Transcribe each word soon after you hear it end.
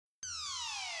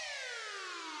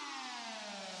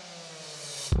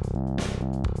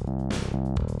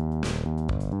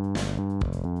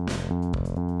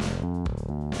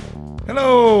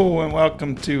Hello and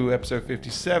welcome to episode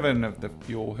 57 of the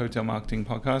Fuel Hotel Marketing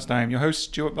Podcast. I am your host,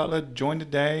 Stuart Butler, joined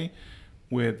today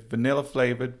with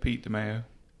vanilla-flavored Pete DeMeo.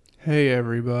 Hey,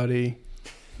 everybody.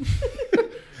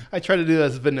 I tried to do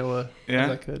as vanilla as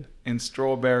I could. And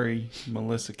strawberry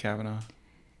Melissa Kavanaugh.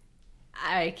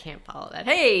 I can't follow that.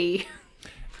 Hey!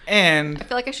 And I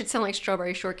feel like I should sound like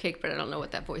strawberry shortcake, but I don't know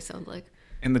what that voice sounds like.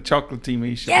 in the chocolatey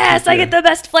Misha. Yes, I get the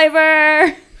best flavor.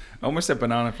 I almost said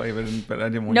banana flavored, but I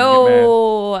didn't want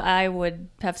No, I would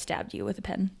have stabbed you with a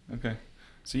pen. you to get mad. Okay.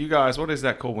 So you guys, what is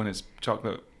that called when it's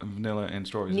chocolate, vanilla, and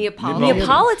strawberries? Neapolitan.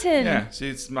 Neapolitan. Yeah, see,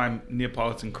 it's my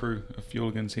Neapolitan crew of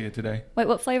Fueligans here today. Wait,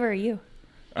 what flavor are you?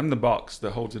 I'm the box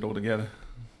that holds it all together.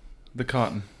 The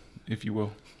carton, if you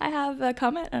will. I have a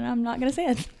comment, and I'm not going to say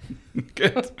it.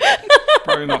 Good.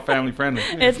 Probably not family friendly.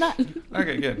 It's not.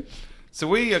 Okay, good. So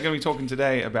we are going to be talking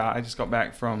today about, I just got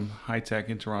back from High Tech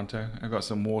in Toronto. I've got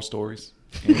some war stories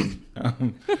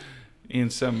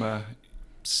and some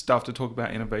stuff to talk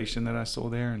about innovation that I saw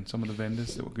there and some of the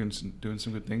vendors that were doing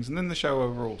some good things. And then the show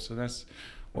overall. So that's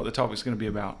what the topic's going to be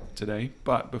about today.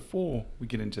 But before we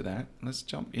get into that, let's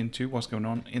jump into what's going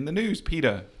on in the news.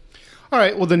 Peter. All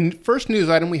right. Well, the first news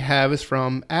item we have is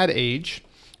from Ad Age,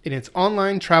 and it's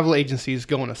online travel agencies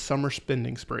go on a summer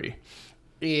spending spree.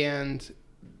 And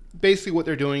basically what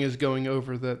they're doing is going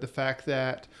over the fact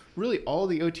that really all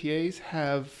the OTAs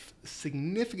have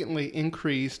significantly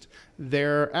increased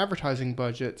their advertising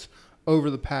budgets over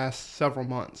the past several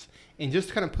months. And just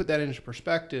to kind of put that into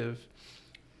perspective,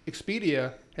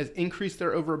 Expedia has increased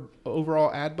their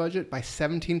overall ad budget by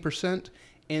 17%,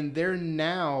 and they're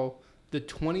now the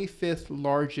 25th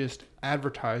largest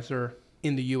advertiser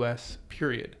in the U.S.,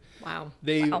 period. Wow.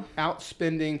 They're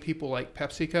outspending people like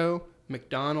PepsiCo,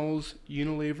 McDonald's,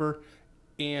 Unilever,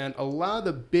 and a lot of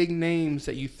the big names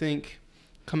that you think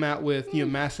come out with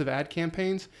massive ad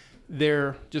campaigns,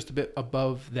 they're just a bit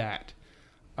above that.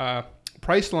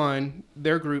 Priceline,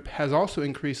 their group, has also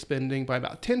increased spending by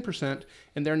about 10%,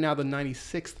 and they're now the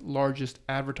 96th largest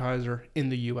advertiser in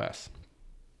the U.S.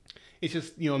 It's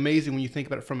just amazing when you think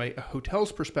about it from a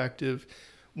hotel's perspective.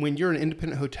 When you're an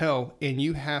independent hotel and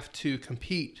you have to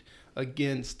compete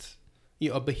against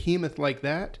a behemoth like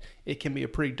that, it can be a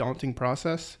pretty daunting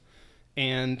process.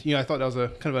 And I thought that was a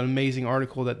kind of an amazing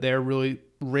article that they're really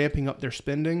ramping up their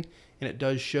spending, and it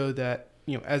does show that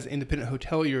as independent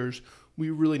hoteliers, we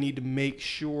really need to make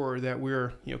sure that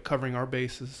we're covering our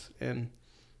bases and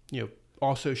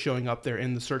also showing up there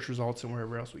in the search results and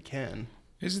wherever else we can.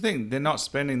 Here's the thing: they're not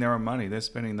spending their own money; they're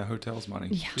spending the hotel's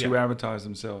money to advertise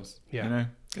themselves. Yeah.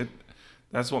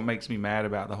 That's what makes me mad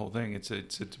about the whole thing. It's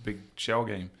a big shell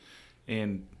game,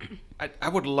 and I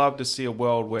would love to see a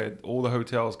world where all the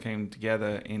hotels came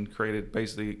together and created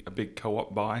basically a big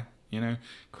co-op buy.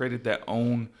 Created their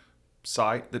own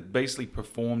site that basically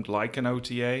performed like an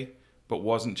OTA, but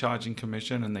wasn't charging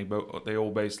commission, and they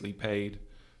all basically paid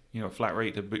a flat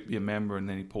rate to be a member, and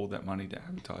then he pulled that money to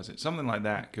advertise it. Something like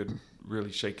that could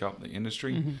really shake up the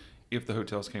industry if the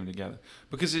hotels came together.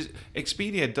 Because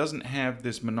Expedia doesn't have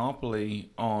this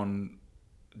monopoly on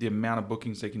the amount of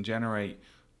bookings they can generate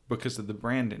because of the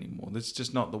brand anymore. That's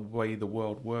just not the way the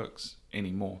world works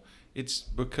anymore. It's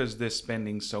because they're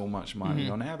spending so much money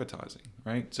on advertising,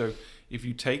 right? So if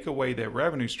you take away their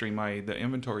revenue stream, i.e. the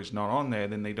inventory's not on there,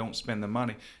 then they don't spend the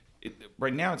money.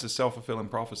 Right now, it's a self-fulfilling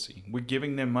prophecy. We're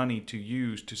giving them money to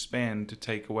use, to spend, to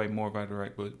take away more of our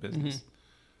direct business,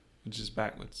 which is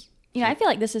backwards. I feel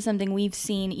like this is something we've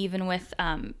seen even with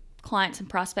clients and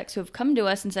prospects who have come to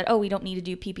us and said, oh, we don't need to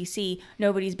do PPC.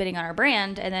 Nobody's bidding on our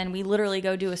brand. And then we literally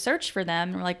go do a search for them.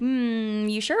 And we're like,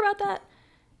 you sure about that?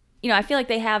 I feel like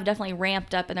they have definitely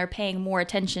ramped up and they're paying more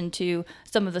attention to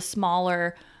some of the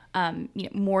smaller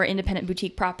more independent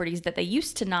boutique properties that they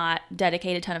used to not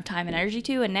dedicate a ton of time and energy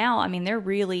to. And now, they're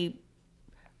really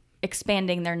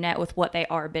expanding their net with what they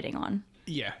are bidding on.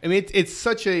 Yeah. It's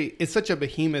such a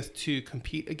behemoth to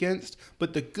compete against.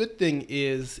 But the good thing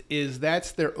is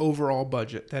that's their overall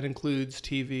budget. That includes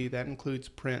TV, that includes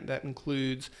print, that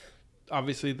includes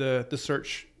obviously the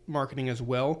search marketing as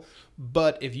well.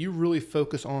 But if you really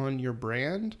focus on your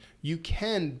brand, you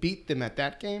can beat them at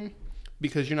that game,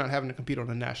 because you're not having to compete on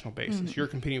a national basis. You're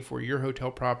competing for your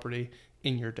hotel property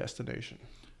in your destination.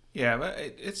 Yeah, but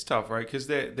it's tough, right? Because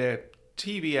they're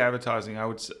TV advertising, I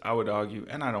would argue,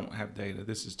 and I don't have data,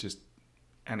 this is just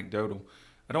anecdotal.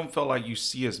 I don't feel like you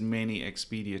see as many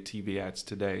Expedia TV ads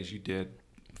today as you did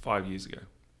 5 years ago,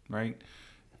 right?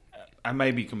 I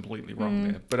may be completely wrong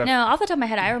there, but no, off the top of my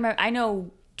head, I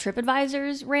know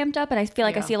TripAdvisor's ramped up, and I feel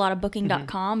like I Yeah. see a lot of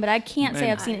Booking.com, but I can't say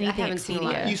Man. I've seen I anything haven't seen a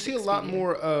lot. Expedia. You see a lot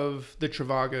more of the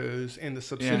Trivagos and the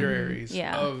subsidiaries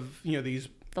Yeah. of these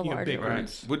The big larger Right.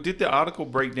 groups. Well, did the article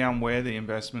break down where the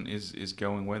investment is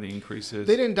going, where the increase is?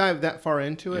 They didn't dive that far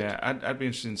into it. Yeah, I'd be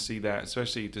interested to see that,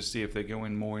 especially to see if they're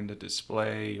going more into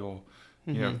display or,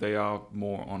 you Mm-hmm. know, if they are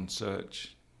more on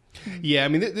search. Yeah, I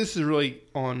mean, this is really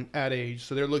on Ad Age,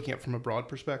 so they're looking at it from a broad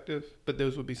perspective, but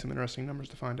those would be some interesting numbers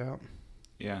to find out.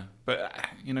 Yeah, but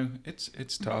you know,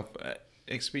 it's tough.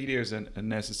 Expedia is a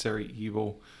necessary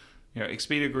evil. You know,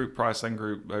 Expedia Group, Priceline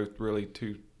Group, both really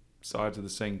two sides of the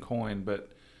same coin.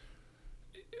 But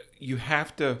you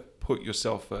have to put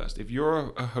yourself first. If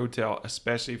you're a hotel,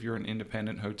 especially if you're an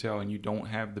independent hotel and you don't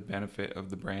have the benefit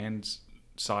of the brand's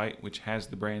site, which has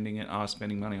the branding and are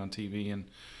spending money on TV and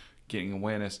getting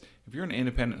awareness. If you're an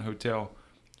independent hotel,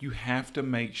 you have to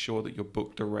make sure that your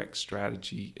book direct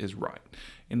strategy is right.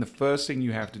 And the first thing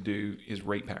you have to do is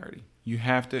rate parity. You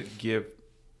have to give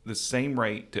the same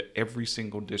rate to every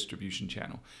single distribution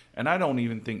channel. And I don't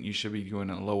even think you should be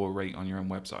doing a lower rate on your own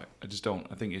website. I just don't.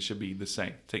 I think it should be the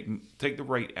same. Take the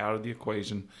rate out of the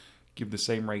equation, give the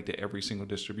same rate to every single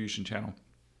distribution channel,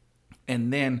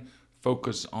 and then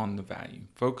focus on the value.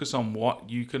 Focus on what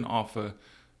you can offer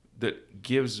that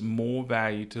gives more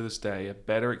value to the stay, a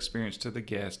better experience to the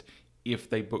guest if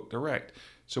they book direct.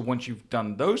 So once you've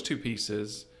done those two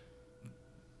pieces,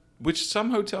 which some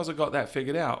hotels have got that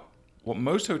figured out, what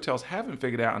most hotels haven't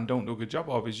figured out and don't do a good job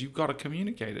of is you've got to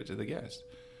communicate it to the guest.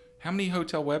 How many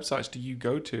hotel websites do you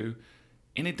go to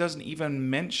and it doesn't even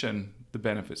mention the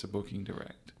benefits of booking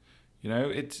direct? You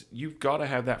know, you've got to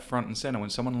have that front and center. When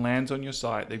someone lands on your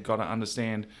site, they've got to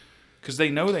understand, because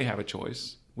they know they have a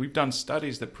choice. We've done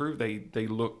studies that prove they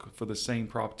look for the same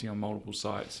property on multiple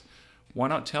sites. Why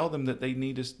not tell them that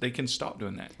they can stop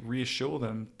doing that? Reassure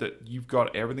them that you've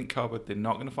got everything covered. They're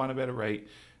not going to find a better rate.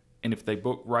 And if they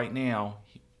book right now,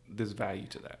 there's value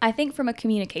to that. I think from a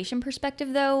communication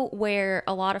perspective, though, where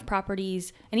a lot of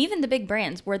properties and even the big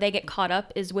brands where they get caught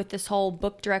up is with this whole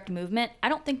book direct movement. I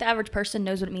don't think the average person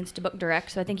knows what it means to book direct.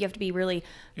 So I think you have to be really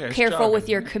it's careful jargon, with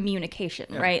your yeah. communication,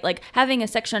 Yeah. right? Like having a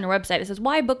section on your website that says,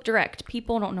 why book direct?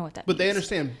 People don't know what that But they means.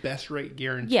 understand best rate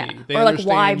guarantee. Yeah, They or like, understand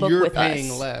why book you're with paying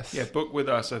us? less. Yeah, book with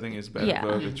us, I think, is better Yeah.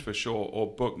 verbiage for sure. Or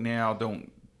book now, don't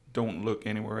look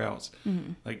anywhere else.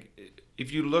 Mm-hmm. Like,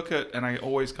 if you look at, and I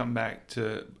always come back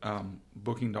to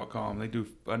Booking.com, they do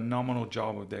a phenomenal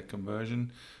job with their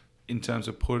conversion in terms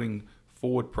of putting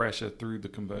forward pressure through the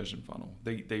conversion funnel.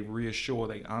 They reassure,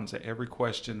 they answer every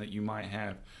question that you might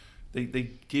have.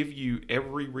 They give you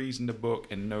every reason to book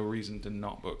and no reason to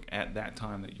not book at that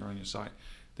time that you're on your site.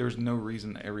 There's no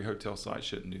reason that every hotel site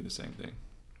shouldn't do the same thing.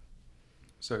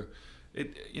 So,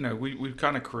 we've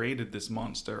kind of created this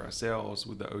monster ourselves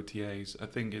with the OTAs. I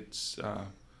think it's,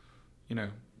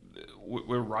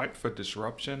 we're ripe for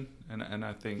disruption, and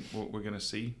I think we're going to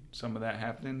see some of that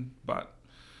happening. But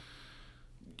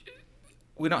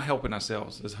we're not helping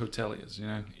ourselves as hoteliers,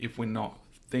 if we're not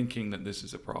thinking that this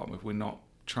is a problem, if we're not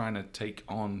trying to take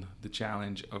on the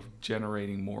challenge of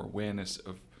generating more awareness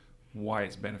of why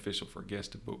it's beneficial for a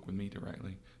guest to book with me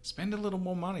directly. Spend a little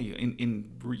more money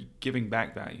in giving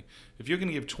back value. If you're going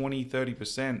to give 20,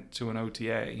 30% to an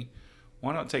OTA,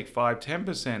 why not take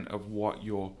 5-10% of what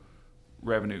your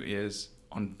revenue is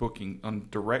on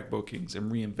direct bookings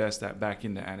and reinvest that back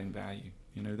into adding value?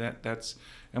 That's,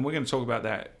 and we're going to talk about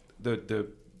that. The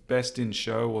best in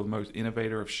show, or the most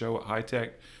innovator of show at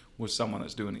Hi-Tech, was someone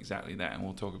that's doing exactly that, and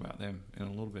we'll talk about them in a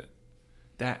little bit.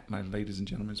 That, my ladies and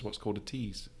gentlemen, is what's called a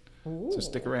tease. So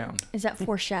stick around. Is that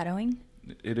foreshadowing?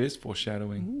 It is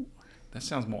foreshadowing. Ooh. That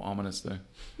sounds more ominous, though.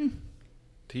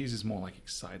 Tease is more like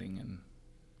exciting and,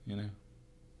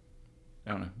 I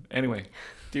don't know. Anyway,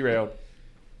 derailed.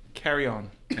 Carry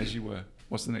on as you were.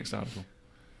 What's the next article?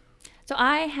 So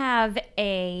I have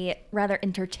a rather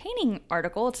entertaining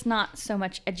article. It's not so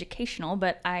much educational,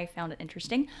 but I found it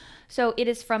interesting. So it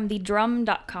is from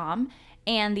thedrum.com,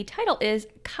 and the title is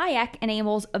Kayak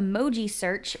Enables Emoji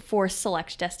Search for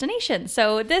Select Destinations.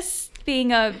 So this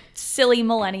being a silly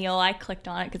millennial, I clicked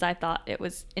on it because I thought it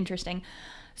was interesting.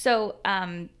 So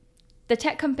the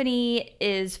tech company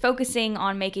is focusing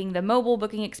on making the mobile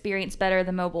booking experience better,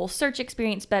 the mobile search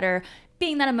experience better,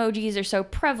 being that emojis are so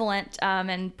prevalent,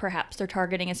 and perhaps they're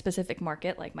targeting a specific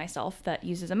market like myself that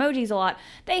uses emojis a lot.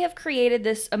 They have created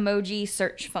this emoji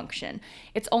search function.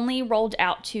 It's only rolled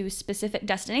out to specific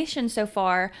destinations so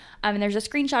far, and there's a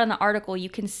screenshot in the article. You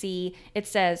can see it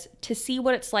says, to see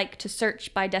what it's like to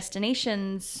search by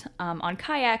destinations on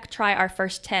Kayak, try our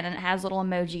first 10, and it has little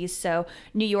emojis. So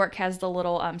New York has the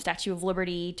little Statue of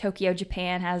Liberty, Tokyo,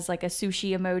 Japan has like a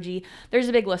sushi emoji. There's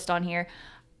a big list on here.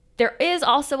 There is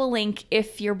also a link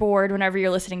if you're bored whenever you're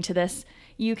listening to this.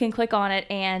 You can click on it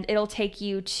and it'll take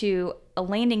you to a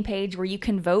landing page where you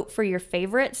can vote for your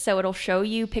favorites. So it'll show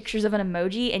you pictures of an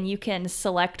emoji and you can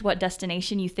select what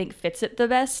destination you think fits it the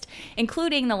best,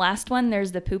 including the last one.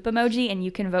 There's the poop emoji and you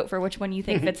can vote for which one you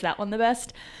think fits that one the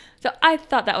best. So I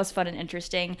thought that was fun and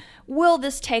interesting. Will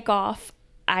this take off?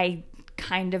 I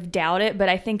kind of doubt it, but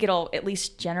I think it'll at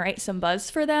least generate some buzz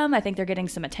for them. I think they're getting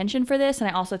some attention for this. And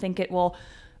I also think it will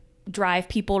drive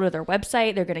people to their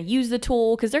website. They're going to use the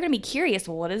tool because they're going to be curious.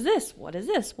 Well, what is this? What is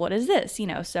this? What is this?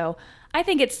 So I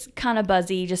think it's kind of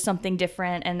buzzy, just something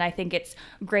different. And I think it's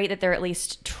great that they're at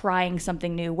least trying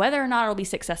something new. Whether or not it'll be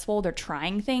successful, they're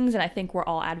trying things. And I think we're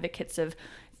all advocates of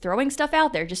throwing stuff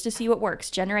out there just to see what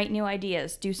works, generate new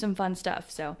ideas, do some fun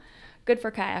stuff. So good for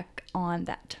Kayak on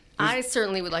that. I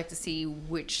certainly would like to see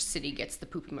which city gets the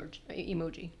poop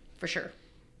emoji for sure,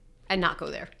 and not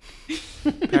go there.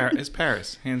 It's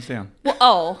Paris, hands down. Well,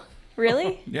 oh,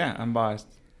 really? Yeah, I'm biased,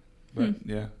 but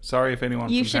yeah. Sorry if anyone.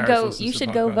 You from should Paris go. listens You to should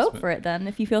the go podcast, vote but- for it then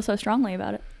if you feel so strongly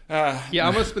about it. Yeah,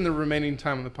 I'm going to spend the remaining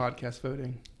time on the podcast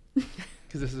voting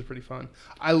because this is pretty fun.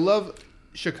 I love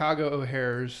Chicago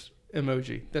O'Hare's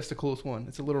emoji. That's the coolest one.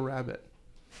 It's a little rabbit.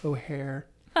 O'Hare.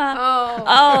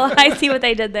 Oh, I see what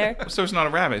they did there. So it's not a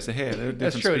rabbit; it's a hare. They're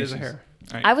That's different true. It is a species. hare.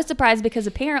 Right. I was surprised because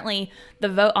apparently the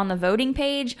vote on the voting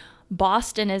page,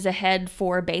 Boston is ahead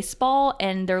for baseball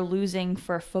and they're losing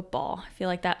for football. I feel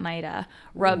like that might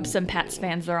rub some Pats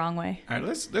fans the wrong way. All right,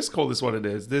 let's call this what it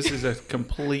is. This is a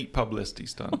complete publicity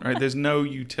stunt, right? There's no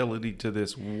utility to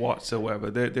this whatsoever.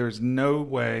 There's no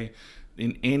way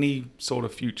in any sort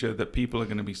of future that people are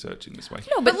going to be searching this way.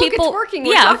 No, But look, it's working.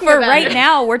 We're yeah, talking for about right it.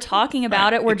 now, we're talking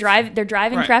about it. They're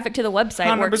driving right. traffic to the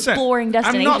website. We're 100%. exploring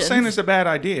destinations. I'm not saying it's a bad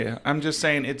idea. I'm just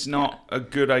saying it's not a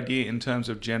good idea in terms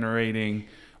of generating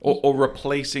or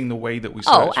replacing the way that we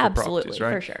search for absolutely, properties,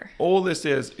 right? for sure. All this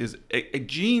is a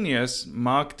genius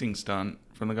marketing stunt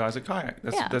from the guys at Kayak.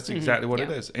 That's exactly what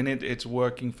it is, and it's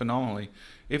working phenomenally.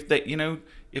 If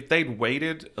they'd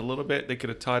waited a little bit, they could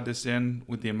have tied this in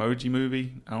with the Emoji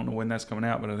Movie. I don't know when that's coming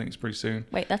out, but I think it's pretty soon.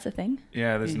 Wait, that's a thing?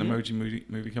 Yeah, there's an Emoji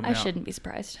movie coming I out. shouldn't be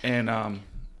surprised. And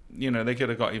they could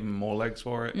have got even more legs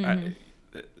for it.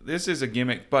 This is a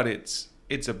gimmick, but it's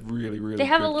a really, really. They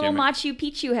have good a little gimmick. Machu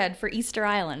Picchu head for Easter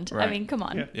Island. Right. I mean, come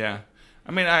on. Yeah,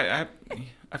 I mean, I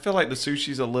feel like the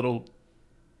sushi's a little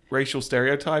racial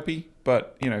stereotypy,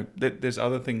 but there's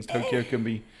other things Tokyo can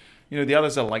be. The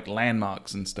others are like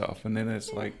landmarks and stuff, and then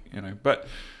it's like But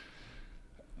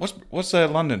what's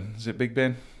London? Is it Big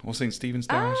Ben or St. Stephen's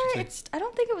Day? I should say. I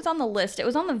don't think it was on the list. It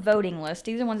was on the voting list.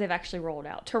 These are the ones they've actually rolled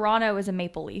out. Toronto is a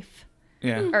maple leaf.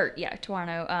 Yeah.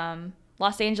 Toronto.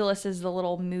 Los Angeles is the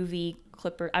little movie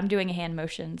clipper. I'm doing a hand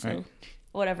motion, so Right.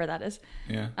 whatever that is.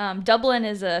 Yeah. Dublin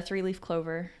is a 3-leaf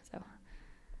clover, so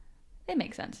it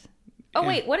makes sense. Oh Yeah.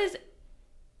 wait, what is?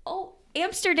 Oh,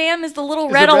 Amsterdam is the little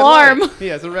It's red a alarm. light.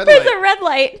 Yeah, it's a red There's light. a red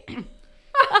light.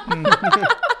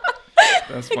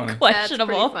 That's funny.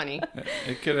 Questionable. That's pretty funny.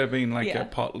 It could have been like Yeah. a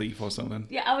pot leaf or something.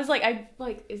 Yeah, I was like,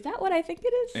 is that what I think it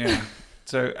is? Yeah.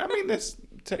 So I mean,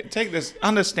 take this.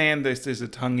 Understand this is a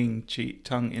tongue-in-cheek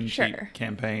Sure.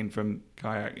 campaign from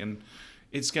Kayak, and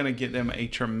it's going to get them a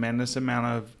tremendous amount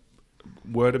of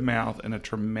word of mouth and a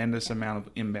tremendous amount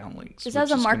of inbound links. Just which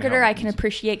as a is gonna marketer, help I can them.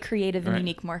 appreciate creative and Right.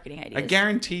 unique marketing ideas. I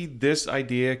guarantee this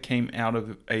idea came out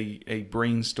of a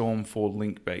brainstorm for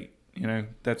link bait.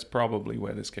 That's probably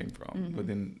where this came from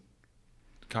within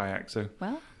Kayak. So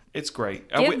Well, it's great.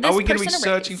 Give Are we this going to be person a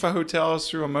searching raise. for hotels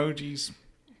through emojis?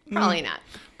 Probably not.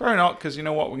 Probably not, because you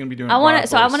know what we're going to be doing. I want Riot to.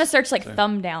 So I Boys. want to search like So,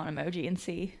 thumb down emoji and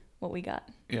see what we got.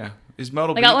 Yeah. Is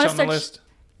Myrtle Like, I Beach wanna on the search- list?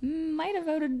 Might have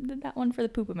voted that one for the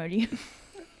poop emoji.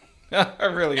 I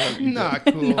really hope you Not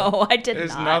did. cool. No, I did There's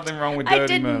not. nothing wrong with I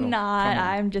Dirty did Myrtle. not. Come on.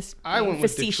 I'm just I went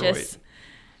with facetious. Detroit.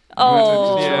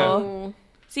 Oh, Yeah. Oh.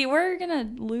 See, we're gonna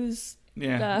lose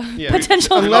Yeah. Yeah.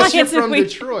 potential Unless you're clients if from we.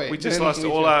 Detroit. We just then lost we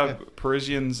all should- our yeah.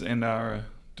 Parisians and our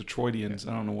Detroitians.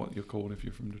 I don't know what you're called if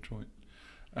you're from Detroit.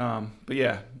 But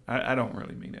yeah, I don't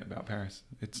really mean it about Paris.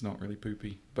 It's not really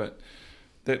poopy. But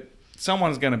that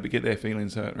someone's going to get their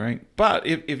feelings hurt, right? But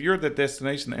if you're the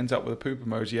destination that ends up with a poop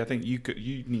emoji, I think you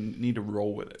need to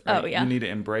roll with it. Right? Oh, yeah. You need to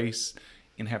embrace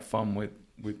and have fun with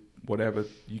whatever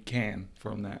you can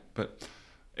from that. But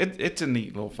it's a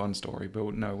neat little fun story.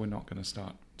 But no, we're not going to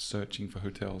start searching for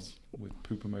hotels with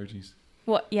poop emojis.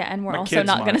 Well, yeah, and we're My also kids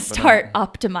not might, going to but start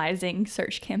optimizing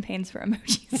search campaigns for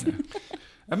emojis.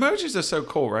 Emojis are so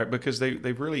cool, right? Because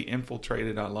they've really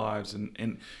infiltrated our lives,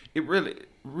 and it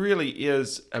really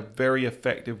is a very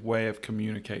effective way of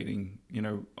communicating. You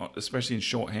know, especially in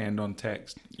shorthand on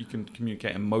text, you can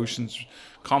communicate emotions,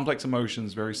 complex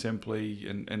emotions, very simply,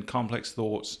 and complex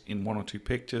thoughts in one or two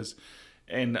pictures.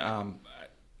 And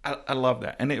I love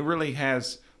that, and it really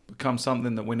has become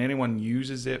something that when anyone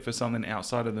uses it for something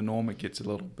outside of the norm, it gets a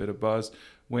little bit of buzz.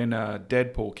 When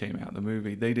Deadpool came out, the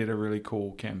movie, they did a really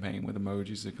cool campaign with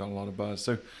emojis that got a lot of buzz.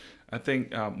 So I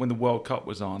think when the World Cup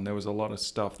was on, there was a lot of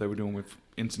stuff they were doing with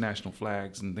international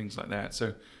flags and things like that.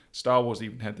 So Star Wars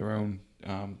even had their own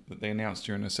that they announced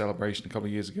during a celebration a couple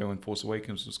of years ago when Force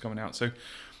Awakens was coming out. So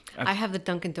I have the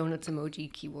Dunkin' Donuts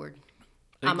emoji keyboard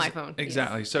on my phone.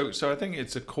 Exactly. Yes. So I think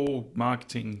it's a cool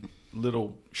marketing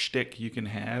little shtick you can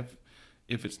have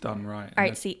if it's done right. All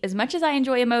right, see, as much as I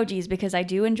enjoy emojis, because I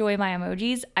do enjoy my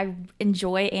emojis, I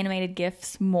enjoy animated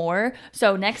GIFs more.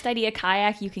 So next idea,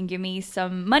 Kayak, you can give me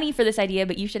some money for this idea,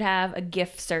 but you should have a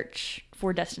GIF search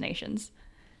for destinations.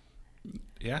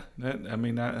 Yeah,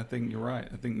 I think you're right.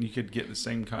 I think you could get the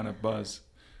same kind of buzz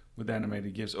with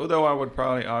animated GIFs. Although I would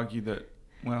probably argue that,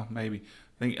 well, maybe.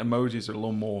 I think emojis are a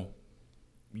little more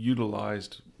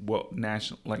utilized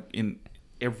like in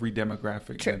every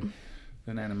demographic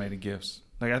than animated GIFs.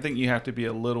 Like I think you have to be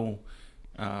a little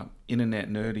internet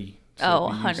nerdy to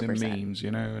be using 100%. memes,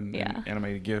 and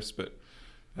animated GIFs. But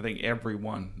I think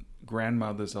everyone,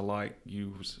 grandmothers alike,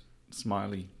 use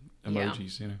smiley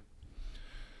emojis.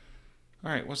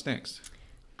 All right, what's next?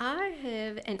 I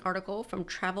have an article from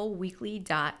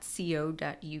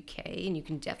travelweekly.co.uk, and you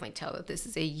can definitely tell that this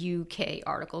is a UK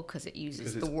article because it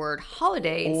uses the word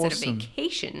holiday instead of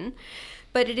vacation.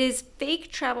 But it is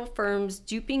fake travel firms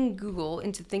duping Google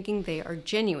into thinking they are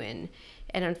genuine.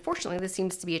 And unfortunately, this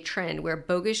seems to be a trend where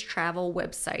bogus travel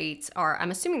websites are,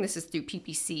 I'm assuming this is through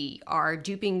PPC, are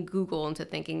duping Google into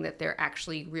thinking that they're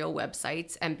actually real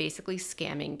websites and basically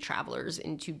scamming travelers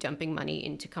into dumping money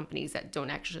into companies that don't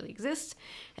actually exist.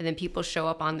 And then people show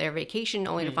up on their vacation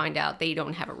only to find out they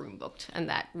don't have a room booked. And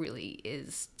that really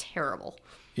is terrible.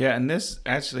 Yeah, and this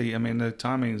actually, the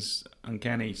timing's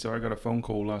uncanny. So I got a phone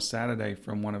call last Saturday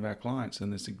from one of our clients,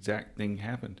 and this exact thing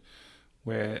happened,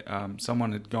 where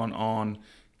someone had gone on,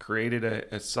 created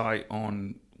a site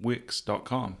on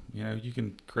Wix.com. You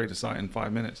can create a site in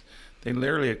 5 minutes. They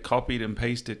literally had copied and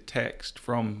pasted text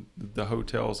from the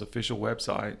hotel's official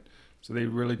website, so they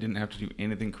really didn't have to do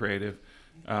anything creative.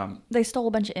 They stole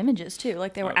a bunch of images too,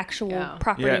 like they were actual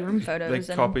property room photos.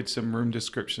 They copied some room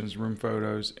descriptions, room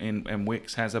photos, and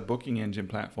Wix has a booking engine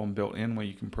platform built in where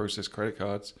you can process credit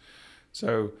cards.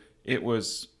 So it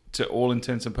was, to all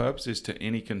intents and purposes, to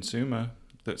any consumer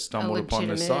that stumbled upon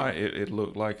the site, it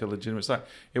looked like a legitimate site.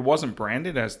 It wasn't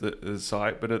branded as the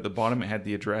site, but at the bottom it had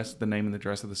the address, the name and the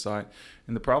address of the site.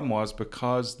 And the problem was,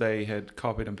 because they had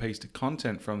copied and pasted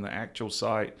content from the actual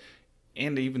site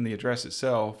and even the address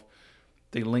itself,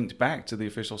 they linked back to the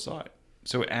official site.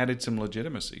 So it added some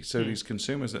legitimacy. So these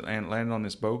consumers that landed on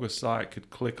this bogus site could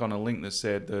click on a link that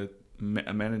said the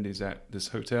amenities at this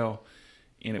hotel,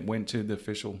 and it went to the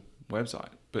official website.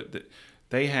 But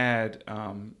they had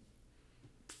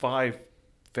 5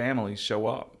 families show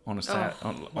up on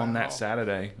that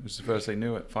Saturday. It was the first they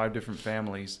knew it. 5 different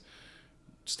families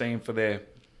staying for their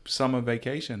summer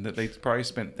vacation that they probably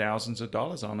spent thousands of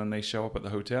dollars on, and they show up at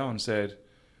the hotel and said,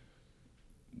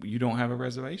 you don't have a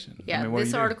reservation. Yeah,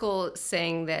 this article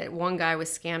saying that one guy was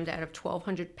scammed out of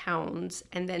 1,200 pounds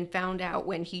and then found out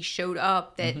when he showed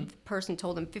up that the person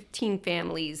told him 15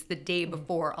 families the day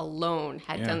before alone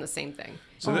had done the same thing.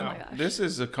 So this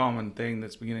is a common thing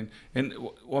that's beginning. And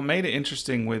what made it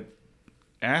interesting with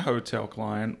our hotel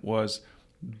client was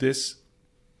this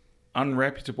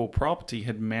unreputable property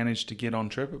had managed to get on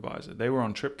TripAdvisor. They were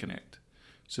on Trip Connect.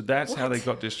 So that's how they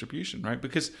got distribution, right?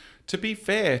 Because to be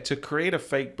fair, to create a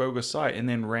fake bogus site and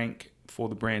then rank for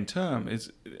the brand term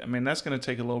that's going to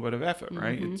take a little bit of effort,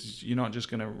 right? You're not just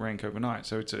going to rank overnight.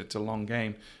 So it's a long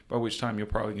game, by which time you're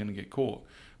probably going to get caught.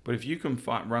 But if you can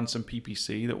run some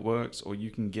PPC that works, or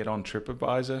you can get on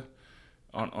TripAdvisor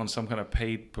on some kind of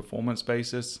paid performance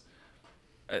basis,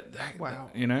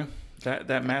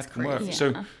 that math can work.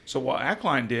 Yeah. So what our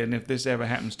client did, and if this ever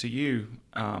happens to you,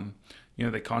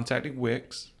 they contacted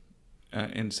Wix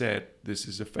and said, this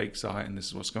is a fake site and this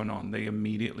is what's going on. They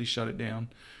immediately shut it down,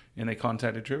 and they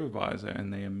contacted TripAdvisor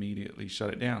and they immediately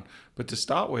shut it down. But to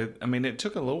start with, it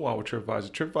took a little while with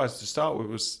TripAdvisor. TripAdvisor to start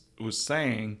with was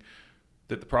saying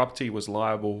that the property was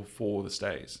liable for the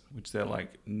stays, which they're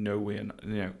like, nowhere,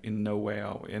 in no way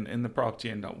are we. And the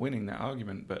property ended up winning that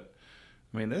argument. But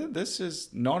this is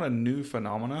not a new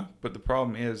phenomena, but the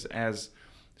problem is, as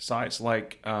sites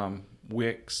like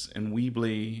Wix and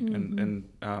Weebly and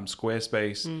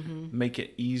Squarespace make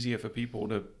it easier for people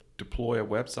to deploy a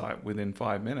website within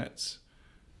 5 minutes,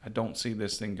 I don't see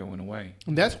this thing going away.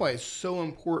 And that's why it's so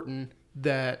important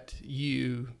that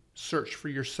you search for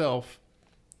yourself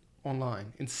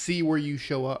online and see where you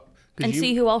show up. And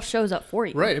see who else shows up for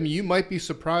you. Right. I mean, you might be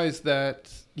surprised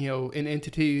that, an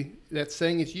entity that's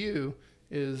saying it's you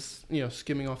is,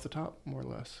 skimming off the top, more or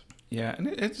less. Yeah, and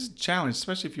it's a challenge,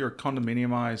 especially if you're a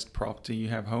condominiumized property, you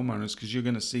have homeowners, because you're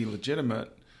going to see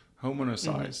legitimate homeowner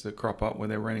sites that crop up where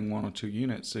they're renting 1 or 2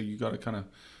 units. So you got to kind of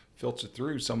filter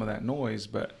through some of that noise.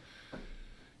 But,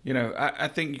 I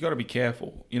think you got to be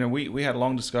careful. We had a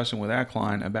long discussion with our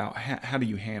client about how do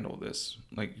you handle this?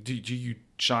 Like, do you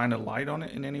shine a light on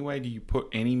it in any way? Do you put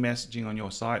any messaging on your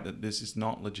site that this is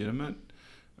not legitimate?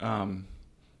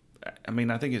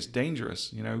 I think it's dangerous,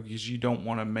 because you don't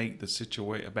want to make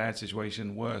a bad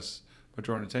situation worse by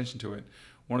drawing attention to it.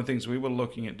 One of the things we were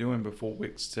looking at doing before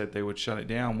Wix said they would shut it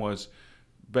down was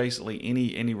basically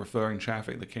any referring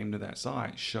traffic that came to that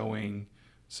site, showing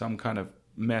some kind of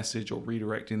message or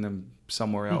redirecting them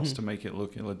somewhere else to make it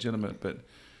look illegitimate. But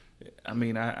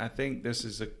I think this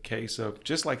is a case of,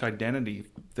 just like identity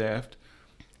theft,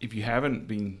 if you haven't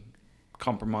been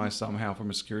compromised somehow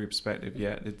from a security perspective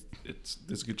yet,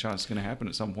 there's a good chance it's going to happen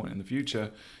at some point in the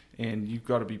future, and you've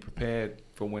got to be prepared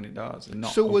for when it does and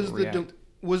not overreact.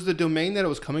 Was the domain that it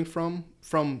was coming from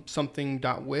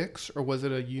something.wix, or was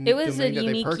it a unique domain that they purchased? It was a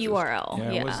unique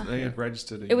URL. Yeah. They had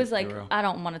registered it was like, URL. I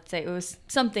don't want to say, it was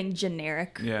something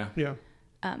generic. Yeah.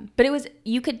 But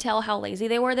you could tell how lazy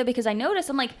they were, though, because I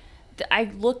noticed, I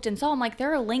looked and saw,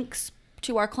 there are links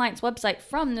to our client's website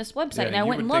from this website. And I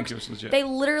went and looked. They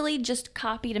literally just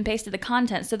copied and pasted the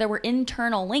content. So there were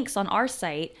internal links on our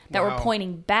site that were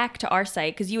pointing back to our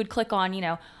site, because you would click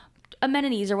on,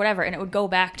 amenities or whatever, and it would go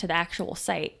back to the actual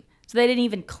site. So they didn't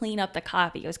even clean up the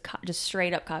copy. It was just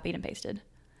straight up copied and pasted.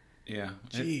 Yeah.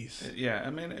 Jeez.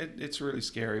 It's really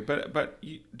scary. But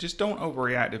you just don't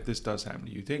overreact if this does happen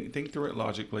to you. Think through it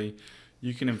logically.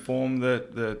 You can inform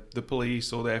the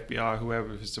police or the FBI,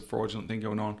 whoever, if it's a fraudulent thing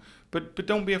going on. But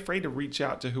don't be afraid to reach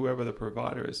out to whoever the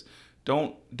provider is.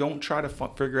 Don't try to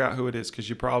figure out who it is, because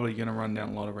you're probably going to run down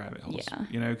a lot of rabbit holes.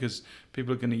 Yeah. Because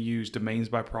people are going to use domains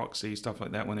by proxy, stuff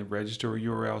like that, when they register a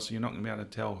URL, so you're not going to be able to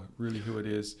tell really who it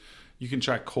is. You can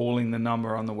try calling the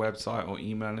number on the website or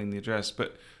emailing the address,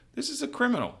 but this is a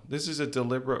criminal. This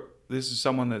is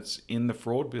someone that's in the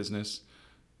fraud business.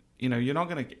 You're not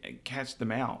going to catch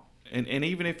them out. And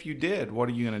even if you did, what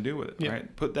are you going to do with it,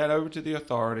 right? Put that over to the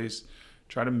authorities.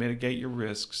 Try to mitigate your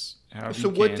risks however you can. So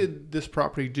what did this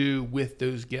property do with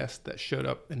those guests that showed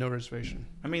up in no reservation?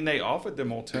 They offered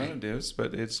them alternatives,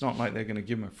 but it's not like they're going to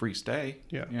give them a free stay.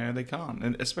 Yeah. They can't.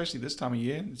 And especially this time of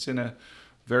year, it's in a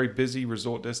very busy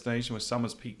resort destination with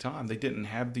summer's peak time. They didn't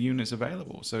have the units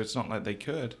available, so it's not like they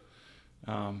could.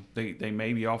 They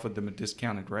maybe offered them a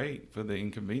discounted rate for the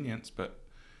inconvenience, but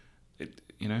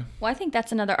Well, I think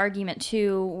that's another argument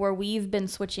too, where we've been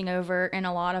switching over in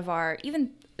a lot of our,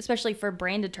 even especially for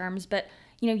branded terms, but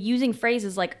using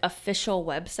phrases like official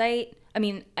website.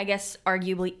 I guess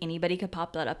arguably anybody could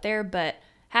pop that up there, but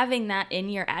having that in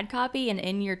your ad copy and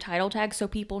in your title tag, so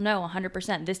people know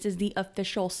 100% this is the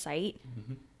official site.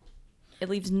 It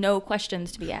leaves no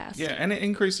questions to be asked. Yeah, and it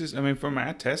increases, from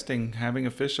our testing, having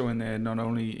official in there not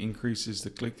only increases the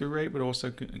click-through rate, but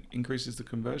also increases the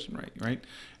conversion rate, right?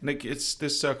 And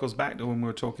this circles back to when we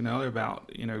were talking earlier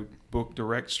about, book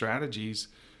direct strategies.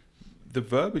 The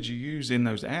verbiage you use in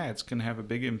those ads can have a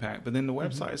big impact, but then the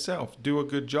website itself, do a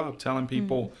good job telling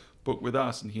people, book with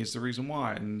us, and here's the reason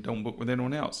why, and don't book with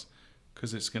anyone else,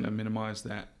 because it's going to minimize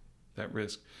that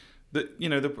risk.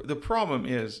 The problem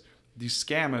is, these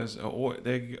scammers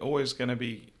they're always going to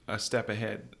be a step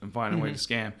ahead and find a way to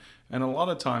scam, and a lot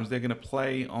of times they're going to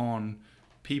play on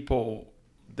people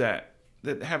that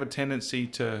have a tendency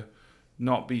to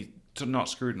not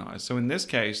scrutinize. So in this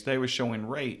case, they were showing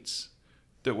rates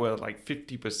that were like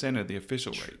 50% of the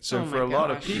official rate. So for a lot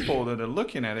of people that are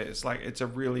looking at it, it's like it's a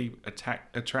really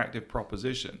attractive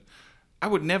proposition. I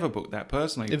would never book that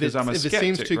personally because I'm a skeptic, right?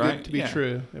 If it seems too good to be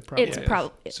true, it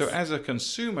probably is. So as a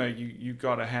consumer, you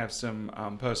got to have some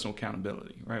personal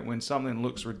accountability, right? When something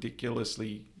looks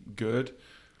ridiculously good,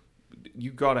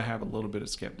 you got to have a little bit of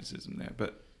skepticism there.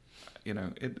 But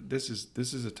this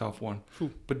is a tough one.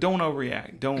 But don't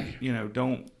overreact.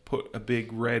 Don't put a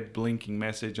big red blinking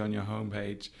message on your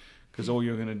homepage, because all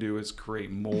you're going to do is create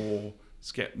more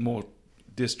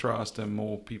distrust, and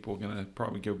more people are going to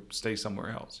probably go stay somewhere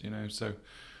else, so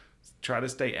try to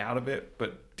stay out of it,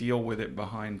 but deal with it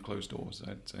behind closed doors,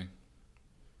 I'd say.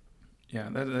 Yeah,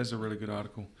 that's a really good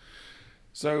article.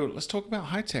 So let's talk about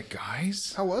High Tech,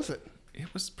 guys. How was it?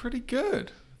 It was pretty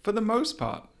good for the most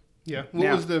part. Yeah.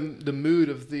 What was the mood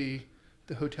of the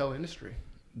hotel industry?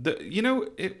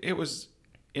 It was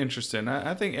interesting.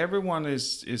 I think everyone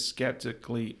is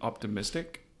skeptically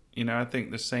optimistic. I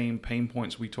think the same pain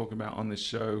points we talk about on this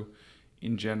show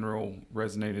in general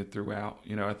resonated throughout.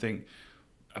 I think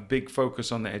a big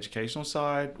focus on the educational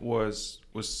side was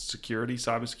security,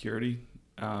 cybersecurity,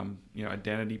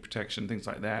 identity protection, things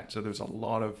like that. So there's a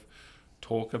lot of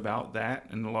talk about that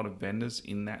and a lot of vendors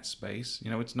in that space.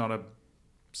 It's not a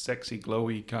sexy,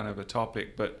 glowy kind of a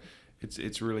topic, but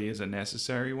it's really is a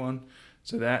necessary one.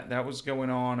 So that was going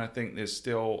on. I think there's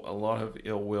still a lot of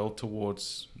ill will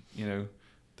towards,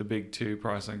 the big two,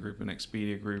 Priceline Group and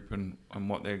Expedia Group and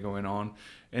what they're going on.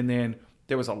 And then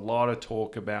there was a lot of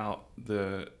talk about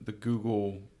the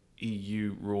Google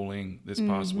EU ruling this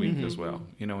past week as well,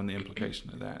 and the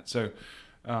implication of that. So,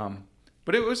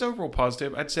 but it was overall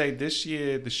positive. I'd say this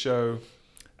year, the show,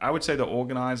 I would say the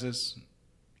organizers,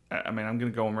 I'm going to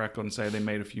go on record and say they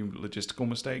made a few logistical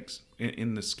mistakes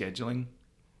in the scheduling.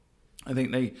 I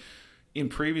think in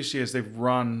previous years, they've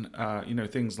run,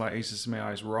 things like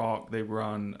ACSMAI's Rock. They've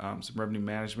run some revenue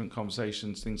management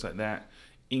conversations, things like that,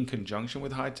 in conjunction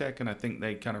with High Tech, and I think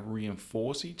they kind of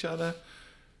reinforce each other.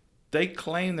 They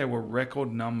claim there were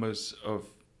record numbers of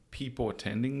people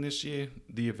attending this year,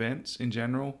 the events in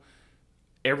general.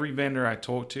 Every vendor I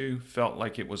talked to felt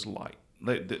like it was light.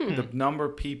 The number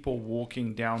of people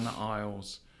walking down the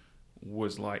aisles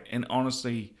was light. And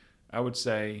honestly, I would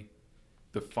say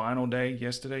the final day,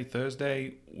 yesterday,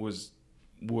 Thursday, was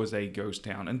a ghost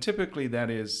town. And typically that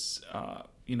is,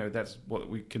 that's what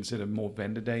we consider more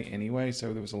vendor day anyway.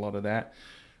 So there was a lot of that.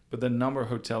 But the number of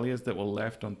hoteliers that were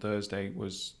left on Thursday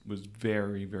was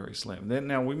very, very slim.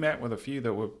 Now we met with a few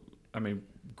that were,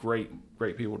 great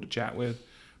people to chat with,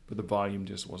 but the volume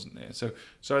just wasn't there. So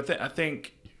I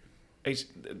think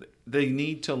they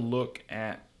need to look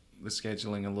at the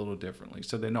scheduling a little differently.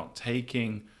 So they're not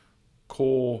taking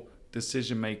core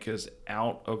decision makers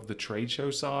out of the trade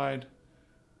show side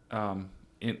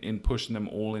in pushing them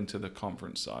all into the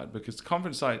conference side, because the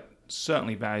conference side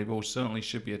certainly valuable, certainly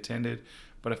should be attended,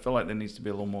 but I feel like there needs to be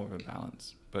a little more of a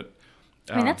balance. But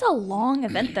that's a long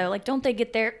event though. Like, don't they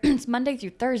get there? It's Monday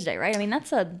through Thursday, right?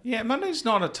 Monday's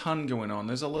not a ton going on.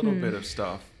 There's a little bit of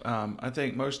stuff. I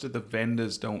think most of the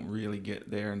vendors don't really get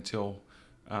there until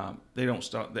they don't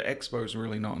start. The expo's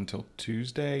really not until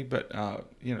Tuesday. But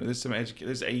there's some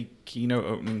there's a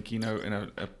opening keynote, and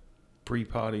a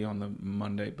pre-party on the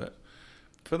Monday. But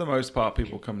for the most part,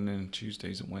 people coming in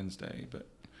Tuesdays and Wednesday. But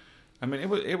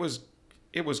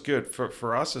it was good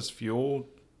for us as Fuel.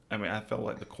 I felt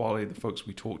like the quality of the folks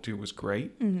we talked to was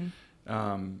great.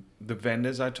 The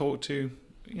vendors I talked to,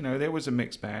 there was a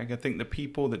mixed bag. I think the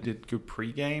people that did good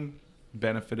pregame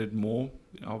benefited more,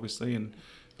 obviously. And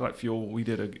like Fuel, we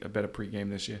did a better pregame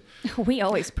this year. We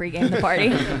always pregame the party.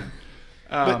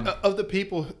 But of the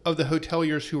people, of the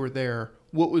hoteliers who were there,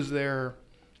 what was their,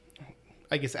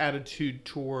 attitude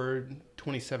toward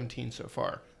 2017 so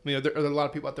far? Are there a lot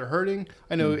of people out there hurting?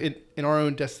 I know in our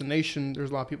own destination, there's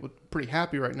a lot of people pretty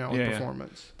happy right now with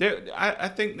performance. I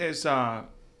think there's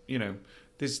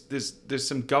there's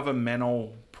some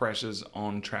governmental pressures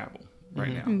on travel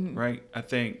right now, right? I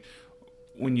think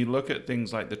when you look at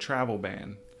things like the travel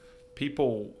ban,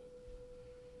 people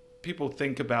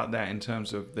think about that in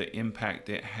terms of the impact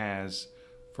it has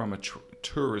from a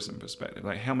tourism perspective.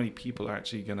 Like, how many people are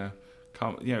actually going to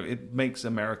come? It makes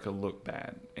America look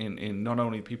bad, and not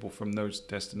only people from those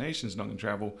destinations not going to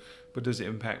travel, but does it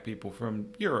impact people from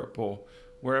Europe or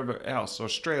wherever else,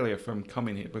 Australia, from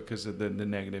coming here because of the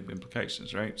negative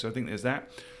implications, right? So I think there's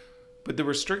that. But the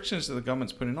restrictions that the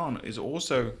government's putting on is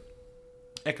also,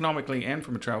 economically and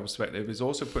from a travel perspective, is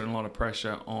also putting a lot of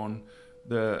pressure on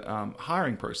the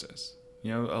hiring process. A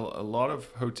lot of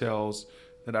hotels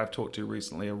that I've talked to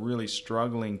recently are really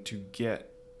struggling to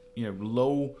get,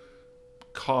 low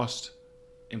cost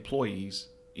employees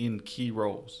in key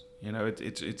roles.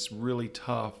 It's really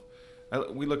tough.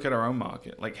 We look at our own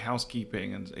market, like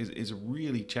housekeeping, and is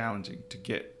really challenging to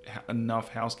get enough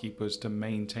housekeepers to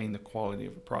maintain the quality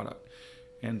of a product.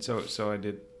 And so I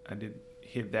did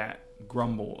hear that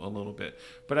grumble a little bit.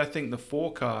 But I think the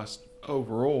forecast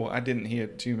overall, I didn't hear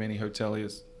too many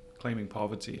hoteliers claiming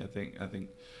poverty. I think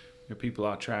people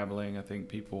are traveling. I think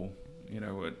people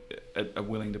are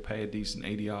willing to pay a decent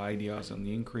ADR. ADR's on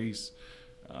the increase.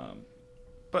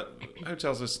 But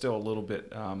hotels are still a little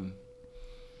bit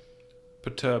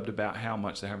perturbed about how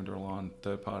much they're having to rely on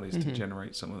third parties to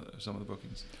generate some of the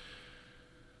bookings.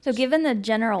 So given the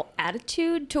general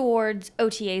attitude towards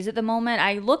OTAs at the moment,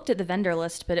 I looked at the vendor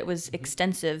list, but it was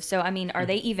extensive. So, I mean, are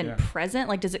they even present?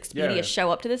 Like, does Expedia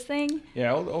show up to this thing?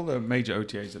 Yeah, all the major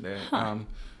OTAs are there,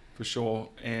 for sure.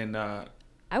 And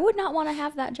I would not want to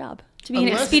have that job, to be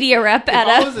an Expedia rep at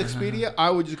I was Expedia, I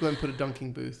would just go ahead and put a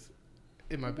dunking booth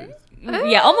in my booth.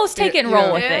 Yeah, almost take it and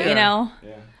roll with it, you know?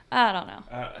 Yeah. I don't know.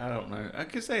 I don't know. I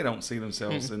guess they don't see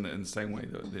themselves in the same way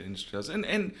that the industry does.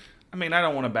 And I mean, I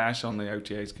don't want to bash on the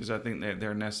OTAs because I think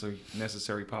they're a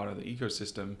necessary part of the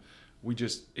ecosystem.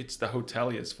 It's the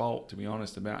hotelier's fault, to be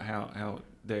honest, about how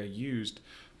they're used.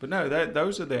 But no,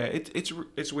 those are there.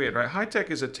 It's weird, right? High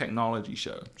Tech is a technology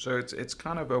show, so it's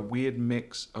kind of a weird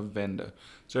mix of vendor.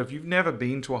 So if you've never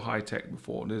been to a High Tech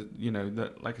before,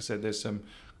 like I said, there's some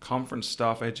conference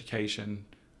stuff, education,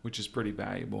 which is pretty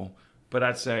valuable. But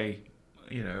I'd say,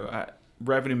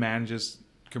 revenue managers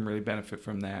can really benefit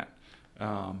from that.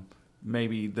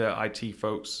 Maybe the IT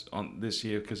folks on this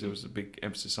year, because there was a big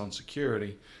emphasis on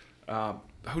security.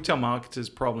 Hotel marketers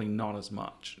probably not as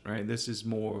much, right? This is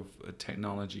more of a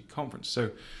technology conference.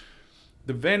 So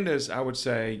the vendors, I would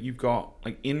say, you've got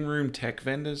like in-room tech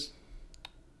vendors.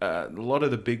 A lot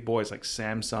of the big boys like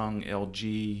Samsung,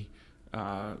 LG,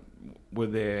 were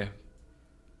there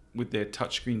with their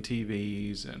touchscreen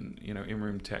TVs and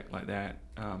in-room tech like that.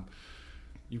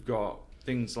 You've got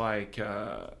things like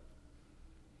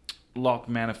lock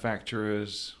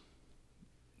manufacturers,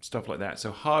 stuff like that.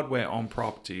 So hardware on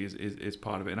property is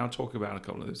part of it, and I'll talk about a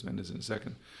couple of those vendors in a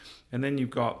second. And then you've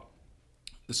got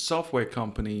the software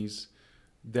companies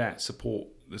that support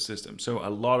the system. So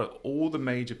all the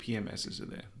major PMSs are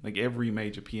there. Like every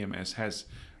major PMS has,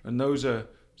 and those are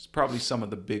probably some of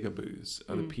the bigger booths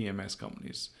of the PMS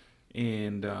companies.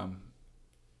 And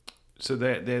so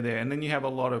they're there. And then you have a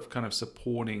lot of kind of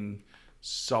supporting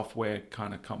software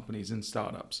kind of companies and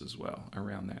startups as well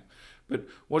around that. But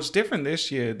what's different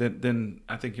this year than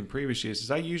I think in previous years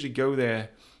is I usually go there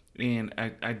and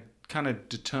I kind of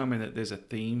determine that there's a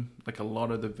theme. Like a lot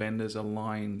of the vendors are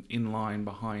in line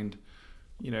behind,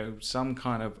 some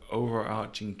kind of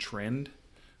overarching trend,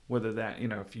 whether that,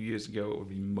 a few years ago it would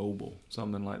be mobile,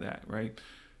 something like that, right?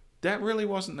 That really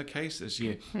wasn't the case this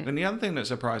year. And the other thing that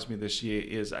surprised me this year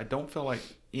is I don't feel like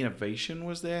innovation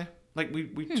was there. Like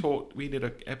we did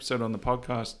an episode on the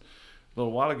podcast a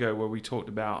little while ago where we talked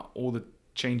about all the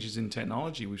changes in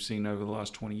technology we've seen over the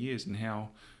last 20 years and how,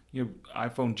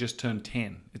 iPhone just turned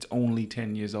 10. It's only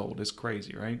 10 years old. It's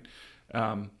crazy, right?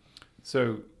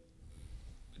 So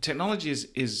technology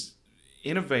is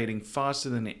innovating faster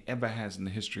than it ever has in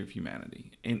the history of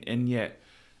humanity. And yet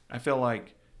I feel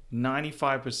like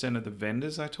 95% of the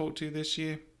vendors I talked to this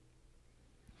year,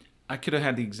 I could have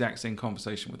had the exact same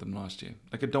conversation with them last year.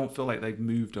 Like I don't feel like they've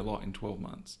moved a lot in 12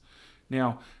 months.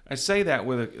 Now, I say that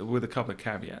with a couple of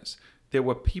caveats. There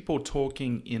were people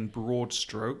talking in broad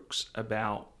strokes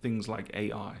about things like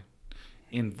AI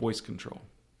and voice control,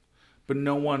 but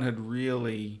no one had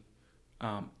really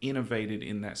innovated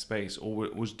in that space or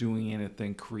was doing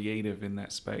anything creative in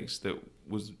that space that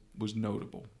was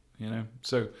notable.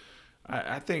 So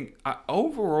I think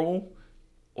overall,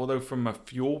 although from a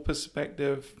fuel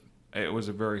perspective, it was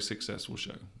a very successful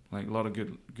show. Like a lot of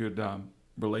good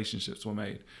relationships were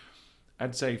made.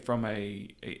 I'd say from a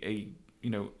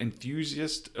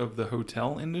enthusiast of the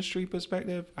hotel industry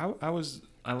perspective, I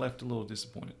left a little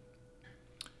disappointed.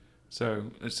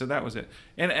 So that was it.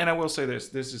 And I will say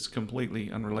this is completely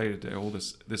unrelated to all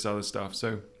this other stuff.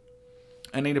 So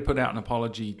I need to put out an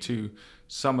apology to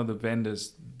some of the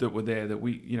vendors that were there that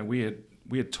we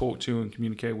had talked to and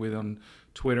communicated with on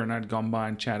Twitter, and I'd gone by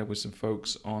and chatted with some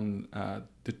folks on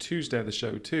the Tuesday of the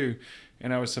show too,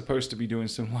 and I was supposed to be doing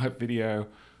some live video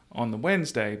on the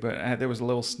Wednesday, but there was a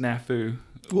little snafu.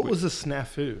 What was the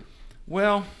snafu?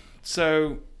 Well,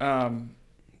 so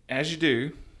as you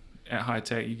do at High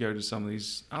Tech, you go to some of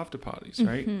these after parties,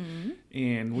 right? Mm-hmm.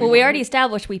 And we already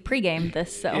established we pre-gamed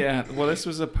this, so yeah. Well, this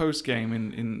was a post game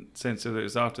in sense that it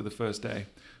was after the first day.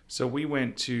 So we were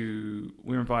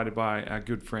invited by our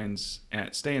good friends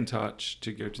at Stay in Touch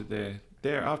to go to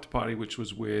their after party, which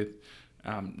was with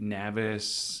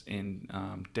Navis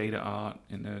and Data Art,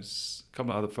 and there's a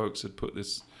couple of other folks that put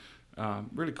this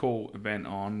really cool event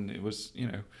on. It was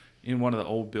in one of the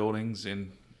old buildings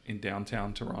in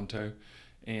downtown Toronto,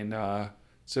 and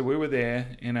so we were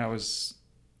there, and I was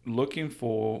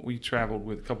we traveled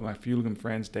with a couple of my Fueligem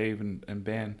friends, Dave and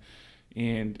Ben.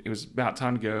 And it was about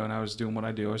time to go, and I was doing what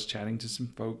I do. I was chatting to some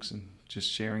folks and just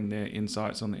sharing their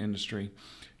insights on the industry.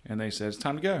 And they said, it's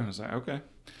time to go. And I was like, okay.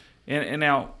 And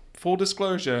now, full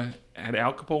disclosure, had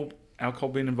alcohol alcohol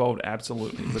being involved,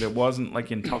 absolutely, but it wasn't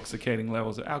like intoxicating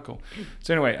levels of alcohol.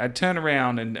 So anyway, I turned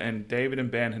around and David and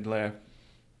Ben had left,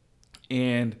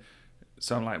 and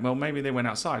so I'm like, well, maybe they went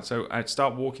outside. So I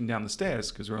start walking down the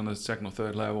stairs because we're on the second or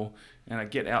third level, and I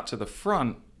get out to the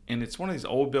front, and it's one of these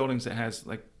old buildings that has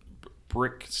like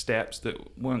brick steps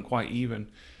that weren't quite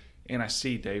even. And I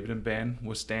see David and Ben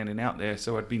were standing out there.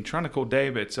 So I'd been trying to call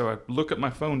David. So I look at my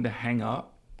phone to hang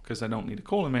up because I don't need to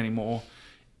call him anymore,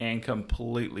 and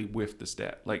completely whiffed the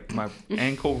step. Like my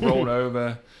ankle rolled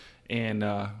over, and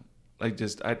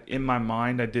in my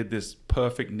mind, I did this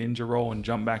perfect ninja roll and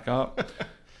jumped back up.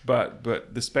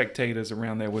 But the spectators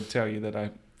around there would tell you that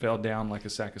I fell down like a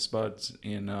sack of spuds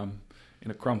in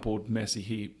a crumpled, messy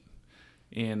heap.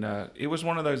 And it was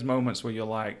one of those moments where you're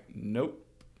like, nope,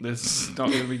 this is not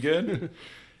going to be good.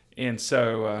 And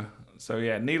so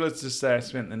yeah, needless to say, I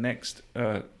spent the next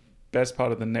best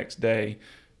part of the next day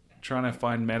trying to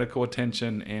find medical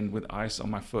attention and with ice on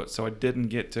my foot. So I didn't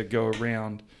get to go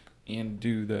around and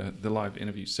do the live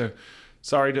interview. So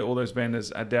sorry to all those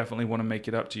vendors. I definitely want to make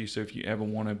it up to you. So if you ever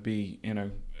want to be,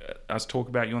 us talk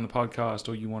about you on the podcast,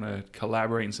 or you want to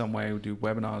collaborate in some way or do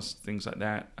webinars, things like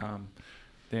that,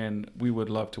 then we would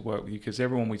love to work with you, because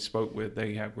everyone we spoke with,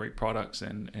 they have great products,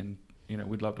 and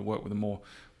we'd love to work with them more.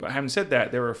 But having said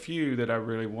that, there were a few that I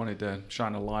really wanted to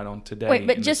shine a light on today. Wait,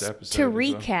 but just to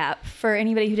recap, for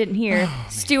anybody who didn't hear,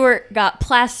 Stuart got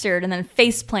plastered and then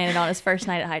face planted on his first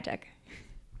night at High Tech.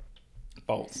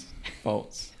 False.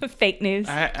 Fake news.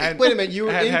 Wait a minute, you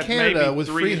were in Canada with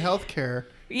free healthcare,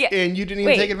 and you didn't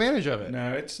even take advantage of it.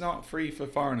 No, it's not free for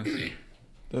foreigners.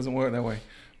 Doesn't work that way.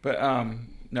 But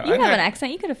no, you have an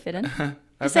accent. You could have fit in.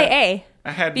 Say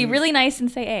A. Be really nice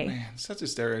and say A. Man, such a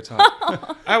stereotype.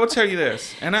 I will tell you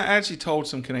this, and I actually told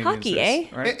some Canadians Hockey, this,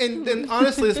 eh? right? And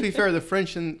honestly, let's be fair, the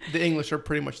French and the English are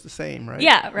pretty much the same, right?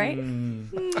 Yeah, right?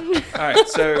 All right,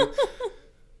 so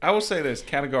I will say this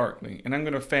categorically, and I'm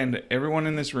going to offend everyone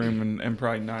in this room and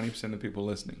probably 90% of the people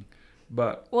listening,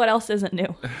 but... What else isn't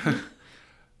new?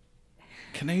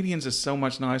 Canadians are so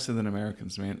much nicer than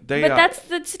Americans, man. That's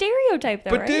the stereotype,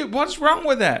 though, but right? Dude, what's wrong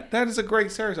with that? That is a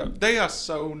great stereotype. They are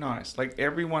so nice. Like,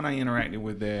 everyone I interacted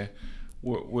with there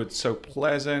were so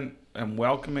pleasant and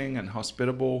welcoming and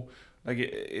hospitable. Like,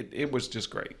 it was just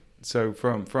great. So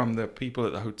from the people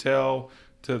at the hotel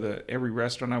to every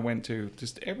restaurant I went to,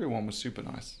 just everyone was super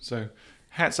nice. So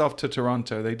hats off to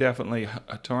Toronto.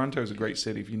 Toronto is a great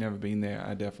city. If you've never been there,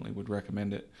 I definitely would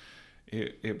recommend it.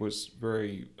 It was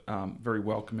very, very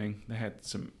welcoming. They had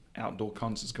some outdoor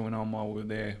concerts going on while we were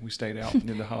there. We stayed out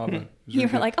near the harbour. You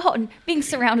were like, being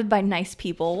surrounded by nice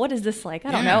people. What is this like?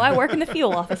 I don't know. I work in the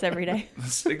fuel office every day.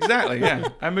 Exactly, yeah.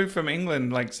 I moved from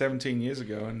England like 17 years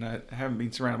ago, and I haven't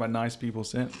been surrounded by nice people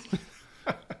since.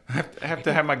 I have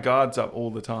to have my guards up all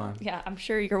the time. Yeah, I'm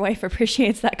sure your wife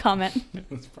appreciates that comment.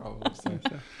 That's probably so.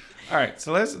 All right,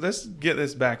 so let's get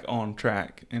this back on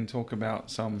track and talk about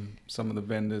some of the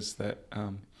vendors that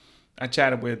I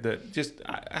chatted with that just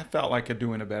I felt like are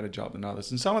doing a better job than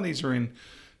others. And some of these are in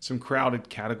some crowded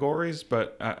categories,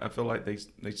 but I feel like they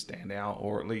stand out,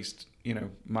 or at least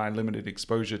my limited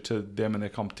exposure to them and their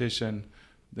competition,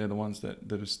 they're the ones that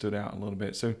have stood out a little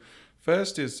bit. So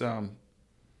first is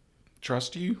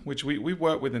Trust You, which we've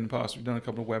worked with in the past. We've done a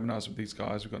couple of webinars with these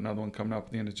guys. We've got another one coming up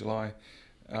at the end of July,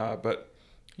 but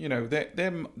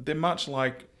they're much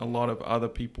like a lot of other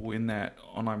people in that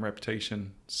online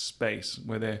reputation space,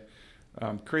 where they're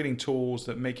creating tools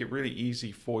that make it really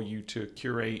easy for you to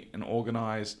curate and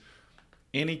organize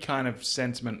any kind of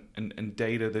sentiment and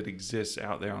data that exists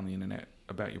out there on the internet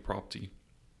about your property.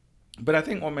 But I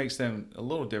think what makes them a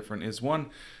little different is, one,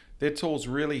 their tools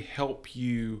really help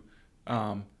you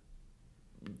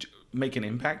make an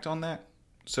impact on that.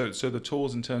 So the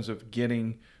tools in terms of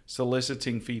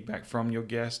soliciting feedback from your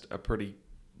guest are pretty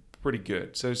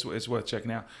good. So it's worth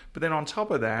checking out. But then on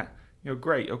top of that,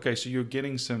 great. Okay, so you're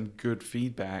getting some good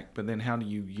feedback, but then how do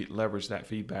you leverage that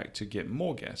feedback to get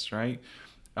more guests, right?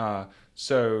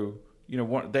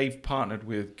 They've partnered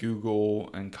with Google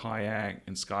and Kayak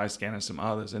and Skyscanner and some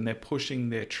others, and they're pushing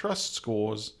their trust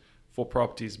scores for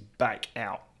properties back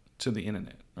out to the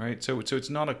internet, right? So it's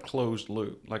not a closed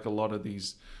loop like a lot of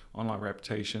these online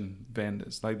reputation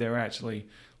vendors. Like, they're actually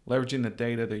leveraging the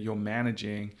data that you're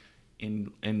managing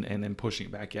and then pushing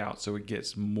it back out so it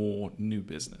gets more new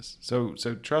business. So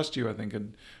Trust You, I think,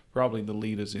 could probably the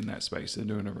leaders in that space. They're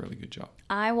doing a really good job.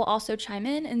 I will also chime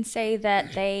in and say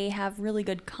that they have really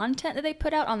good content that they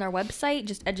put out on their website,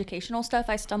 just educational stuff.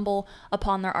 I stumble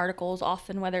upon their articles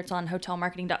often, whether it's on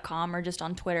hotelmarketing.com or just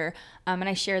on Twitter, and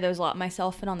I share those a lot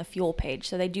myself and on the Fuel page.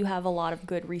 So they do have a lot of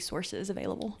good resources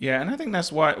available. Yeah, and I think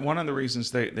that's why one of the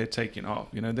reasons they're taking off.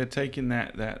 They're taking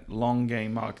that long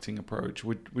game marketing approach,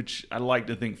 which I like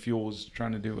to think Fuel's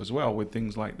trying to do as well with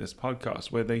things like this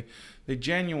podcast, where they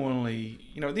genuinely,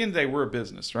 at the end of the day, we're a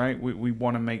business, right? We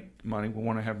want to make money. We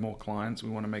want to have more clients. We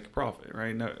want to make a profit,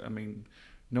 right?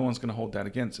 No one's going to hold that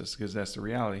against us because that's the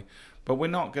reality. But we're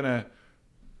not going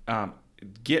to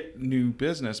get new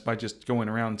business by just going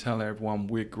around and telling everyone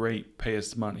we're great, pay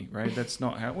us money, right? That's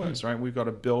not how it works, right? We've got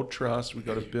to build trust. We've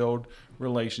got to build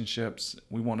relationships.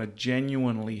 We want to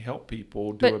genuinely help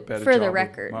people do a better job. For the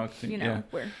record, marketing.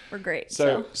 we're great.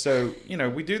 So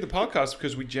we do the podcast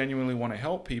because we genuinely want to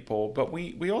help people, but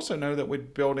we also know that we're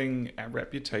building our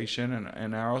reputation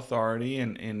and our authority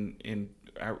and in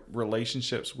our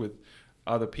relationships with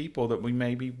other people that we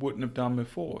maybe wouldn't have done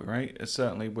before, right?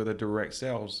 Certainly with a direct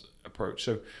sales approach.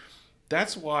 So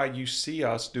that's why you see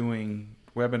us doing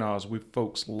webinars with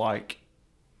folks like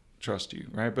Trust You,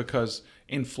 right? Because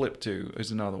in Flip2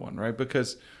 is another one, right?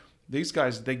 Because these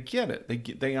guys, they get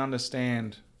it. They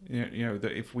understand,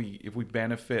 that if we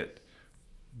benefit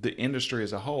the industry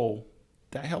as a whole,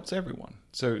 that helps everyone.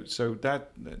 So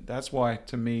that's why,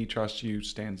 to me, Trust You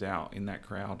stands out in that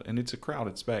crowd. And it's a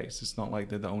crowded space. It's not like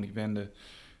they're the only vendor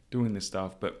doing this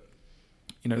stuff. But,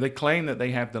 they claim that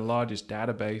they have the largest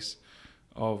database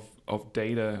of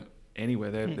data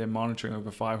anywhere. They're monitoring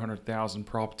over 500,000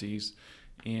 properties.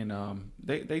 And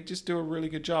they just do a really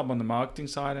good job on the marketing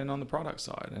side and on the product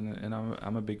side. And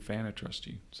I'm a big fan of Trust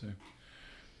You. So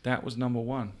that was number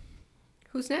one.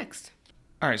 Who's next?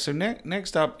 All right, so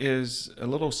next up is a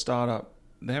little startup.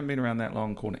 They haven't been around that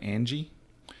long, called Angie.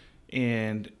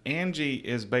 And Angie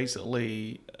is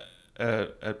basically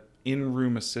a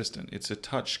in-room assistant. It's a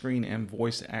touchscreen and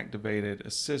voice-activated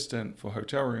assistant for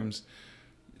hotel rooms,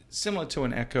 similar to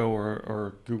an Echo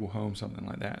or Google Home, something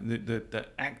like that. The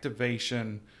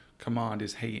activation command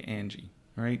is, "Hey, Angie,"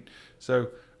 right? So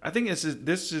I think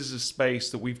this is a space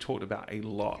that we've talked about a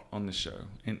lot on the show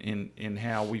in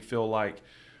how we feel like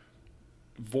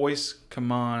voice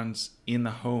commands in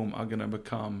the home are going to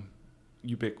become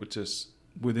ubiquitous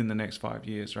within the next 5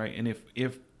 years, right? And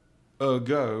if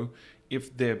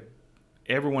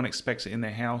everyone expects it in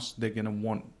their house, they're going to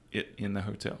want it in the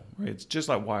hotel, right? It's just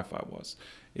like Wi-Fi was.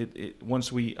 It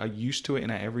once we are used to it in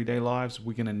our everyday lives,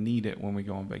 we're going to need it when we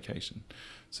go on vacation.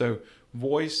 So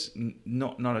voice,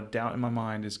 not a doubt in my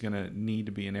mind, is going to need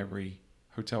to be in every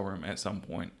hotel room at some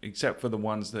point, except for the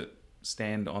ones that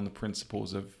stand on the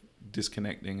principles of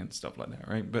disconnecting and stuff like that,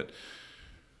 right? But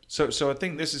so I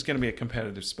think this is going to be a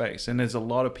competitive space, and there's a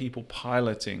lot of people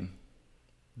piloting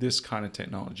this kind of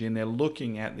technology, and they're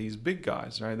looking at these big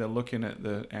guys, right? They're looking at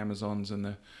the Amazons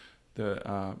and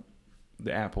the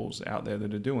Apples out there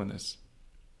that are doing this.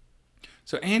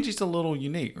 So Angie's a little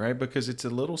unique, right? Because it's a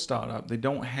little startup. They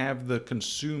don't have the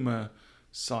consumer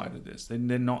side of this. They're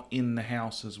not in the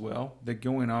house as well. They're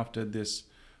going after this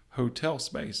hotel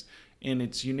space. And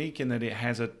it's unique in that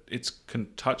it's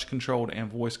touch controlled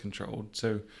and voice controlled.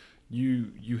 So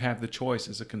you have the choice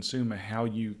as a consumer how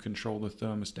you control the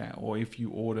thermostat, or if you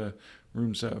order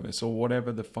room service, or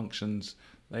whatever the functions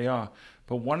they are.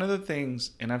 But one of the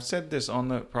things, and I've said this on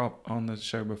the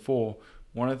show before,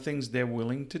 one of the things they're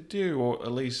willing to do, or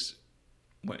at least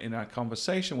in our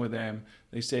conversation with them,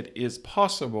 they said is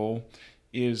possible,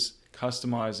 is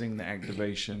customizing the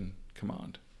activation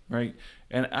command. Right.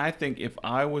 And I think if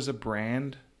I was a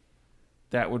brand,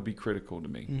 that would be critical to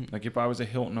me. Mm-hmm. Like if I was a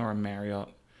Hilton or a Marriott,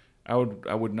 I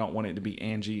would not want it to be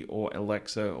Angie or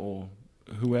Alexa or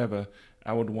whoever.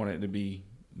 I would want it to be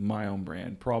my own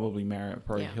brand, probably Marriott,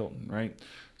 probably Hilton. Right.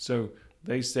 So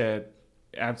they said,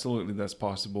 absolutely, that's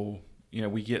possible.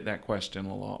 We get that question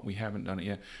a lot. We haven't done it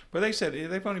yet. But they said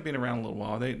they've only been around a little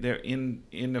while. They're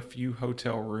in a few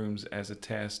hotel rooms as a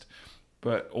test.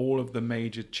 But all of the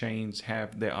major chains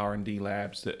have their R&D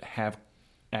labs that have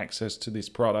access to this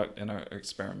product and are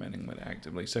experimenting with it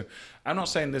actively. So I'm not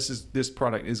saying this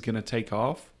product is going to take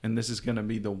off and this is going to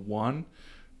be the one,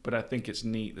 but I think it's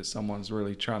neat that someone's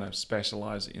really trying to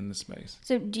specialize in the space.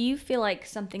 So do you feel like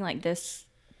something like this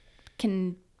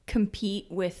can compete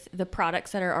with the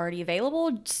products that are already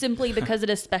available simply because it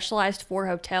is specialized for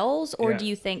hotels? Or do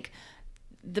you think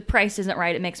the price isn't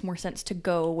right, it makes more sense to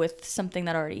go with something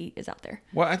that already is out there?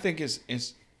 Well, I think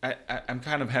I'm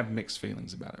kind of have mixed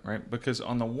feelings about it, right? Because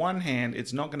on the one hand,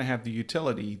 it's not going to have the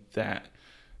utility that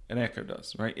an Echo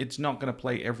does, right? It's not going to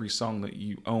play every song that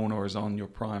you own or is on your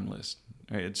Prime list.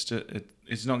 Right? It's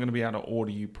not going to be able to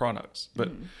order you products,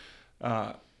 but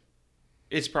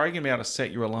it's probably going to be able to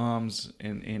set your alarms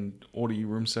and order you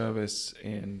room service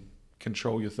and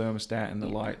control your thermostat and the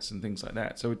lights and things like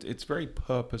that. So it's very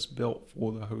purpose built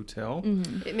for the hotel.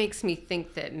 Mm-hmm. It makes me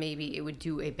think that maybe it would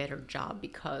do a better job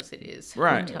because it is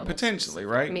right, hotel potentially,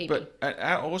 specific. right? Maybe. But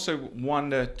I also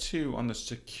wonder too, on the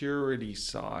security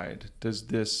side, do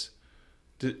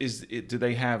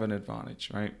they have an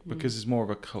advantage, right? Because it's more of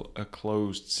a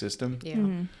closed system. Yeah.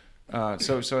 Mm-hmm.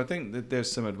 So I think that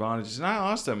there's some advantages. And I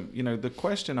asked them, the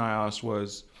question I asked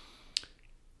was,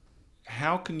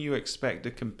 how can you expect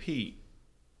to compete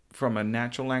from a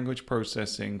natural language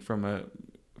processing, from a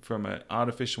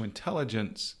artificial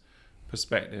intelligence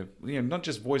perspective? Not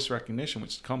just voice recognition,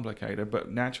 which is complicated,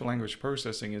 but natural language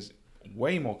processing is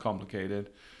way more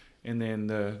complicated, and then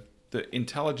the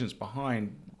intelligence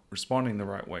behind responding the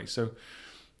right way. So,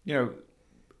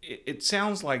 it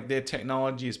sounds like their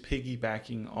technology is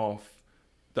piggybacking off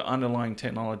the underlying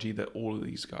technology that all of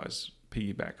these guys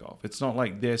piggyback off. It's not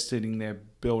like they're sitting there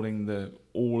building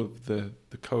all of the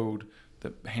code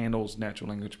that handles natural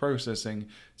language processing. It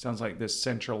sounds like there's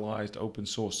centralized open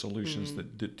source solutions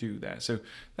that do that. So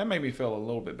that made me feel a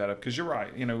little bit better, because you're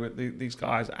right. These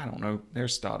guys, I don't know, they're a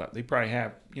startup. They probably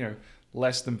have,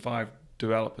 less than 5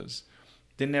 developers.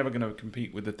 They're never going to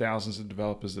compete with the thousands of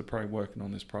developers that are probably working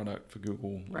on this product for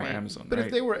Google or Amazon. But right?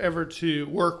 if they were ever to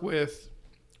work with,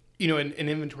 an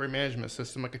inventory management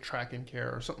system like a Track and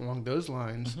Care or something along those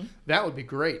lines, that would be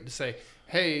great to say,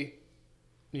 hey,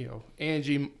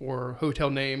 Angie or hotel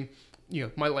name,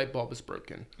 my light bulb is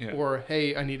broken. Yeah. Or,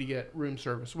 hey, I need to get room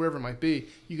service, whatever it might be.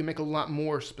 You can make a lot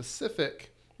more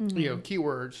specific,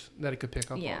 keywords that it could pick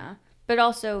up on. Yeah. But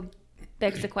also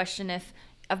begs the question, if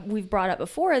we've brought up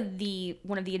before,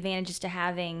 one of the advantages to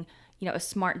having a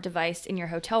smart device in your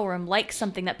hotel room, like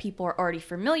something that people are already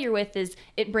familiar with, is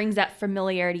it brings that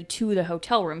familiarity to the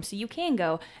hotel room. So you can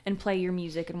go and play your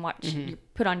music and watch,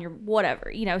 put on your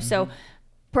whatever, so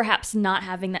perhaps not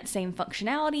having that same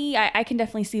functionality, I can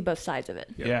definitely see both sides of it.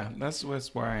 Yeah, that's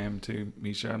where I am too,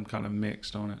 Misha. I'm kind of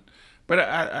mixed on it. But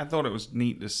I thought it was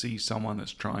neat to see someone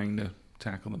that's trying to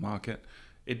tackle the market.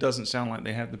 It doesn't sound like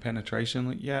they have the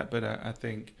penetration yet, but I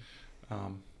think...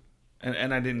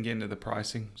 And I didn't get into the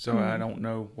pricing, so I don't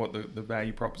know what the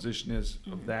value proposition is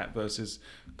of that versus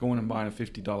going and buying a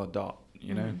 $50 dot,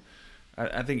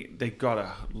 I think they've got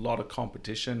a lot of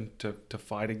competition to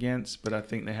fight against, but I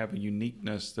think they have a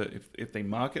uniqueness that if they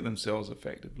market themselves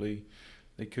effectively,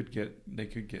 they could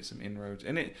get some inroads.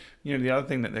 And the other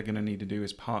thing that they're going to need to do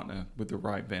is partner with the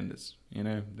right vendors. They're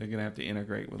going to have to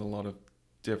integrate with a lot of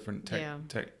different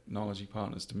technology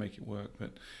partners to make it work,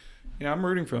 but... I'm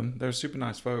rooting for them. They're super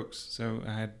nice folks, so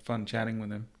I had fun chatting with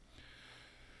them.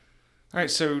 All right,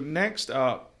 so next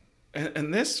up,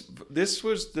 and this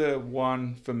was the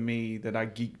one for me that I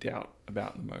geeked out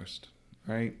about the most,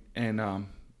 right? And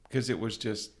because it was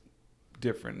just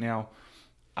different. Now,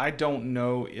 I don't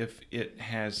know if it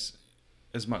has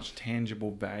as much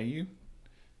tangible value,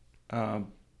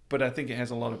 but I think it has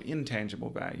a lot of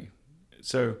intangible value.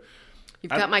 So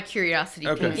you've got my curiosity.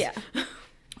 Okay. Yeah.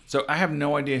 So I have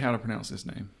no idea how to pronounce this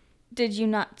name. Did you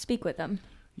not speak with them?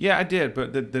 Yeah, I did,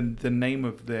 but the name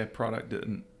of their product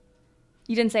didn't.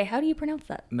 You didn't say, how do you pronounce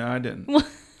that? No, I didn't.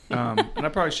 And I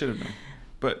probably should have known.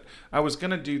 But I was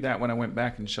going to do that when I went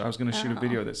back and I was going to shoot a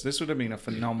video of this. This would have been a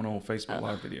phenomenal Facebook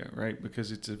Live video, right?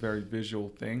 Because it's a very visual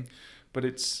thing. But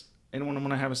anyone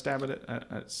want to have a stab at it?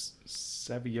 It's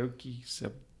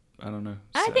Savioke. I don't know.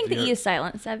 I think the E is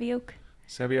silent. Savioke.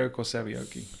 Savioke or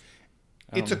Savioke.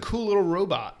 It's a cool little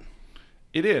robot.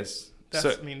 It is.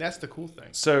 That's the cool thing.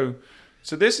 So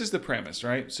this is the premise,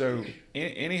 right? So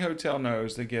any hotel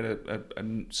knows they get a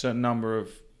certain number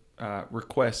of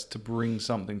requests to bring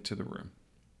something to the room.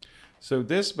 So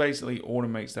this basically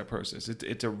automates that process.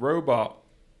 It's a robot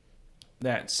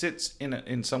that sits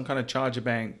in some kind of charger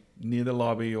bank near the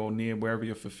lobby or near wherever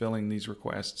you're fulfilling these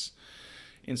requests.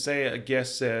 And say a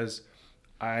guest says,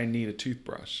 I need a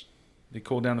toothbrush. They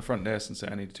call down the front desk and say,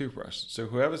 I need a toothbrush. So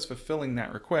whoever's fulfilling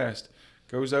that request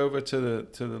goes over to the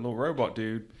little robot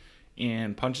dude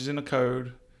and punches in a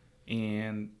code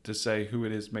and to say who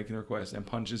it is making the request, and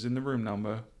punches in the room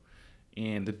number.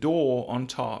 And the door on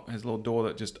top has a little door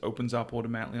that just opens up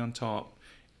automatically on top.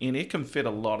 And it can fit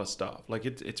a lot of stuff. Like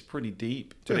it's pretty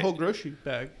deep. It's a whole grocery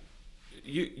bag.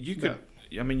 You could...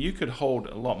 Yeah. I mean, you could hold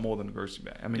a lot more than a grocery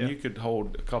bag. I mean, you could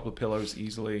hold a couple of pillows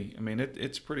easily. I mean,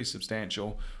 it's pretty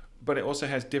substantial. But it also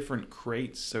has different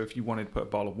crates. So if you wanted to put a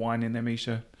bottle of wine in there,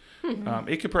 Misha,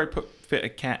 It could probably fit a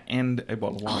cat and a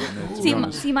bottle of wine in there. To be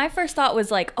honest. See, my first thought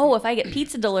was like, oh, if I get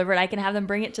pizza delivered, I can have them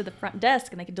bring it to the front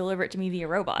desk and they can deliver it to me via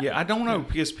robot. Yeah, I don't know,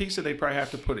 because pizza, they probably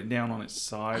have to put it down on its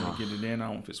side to get it in. I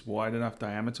don't know if it's wide enough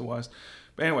diameter-wise.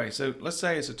 But anyway, so let's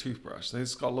say it's a toothbrush. So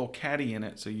it's got a little caddy in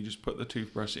it, so you just put the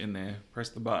toothbrush in there, press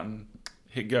the button,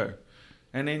 hit go.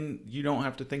 And then you don't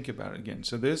have to think about it again.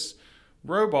 So this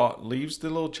robot leaves the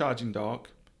little charging dock,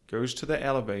 goes to the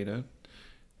elevator,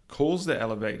 calls the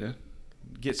elevator,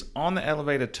 gets on the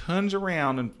elevator, turns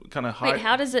around and kind of Wait,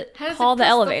 how does it call the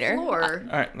elevator? All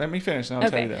right, let me finish and I'll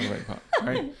tell you the elevator part. All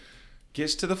right.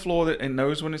 Gets to the floor and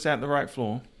knows when it's at the right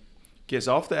floor, gets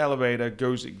off the elevator,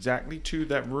 goes exactly to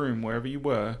that room wherever you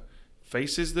were,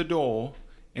 faces the door,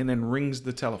 and then rings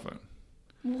the telephone.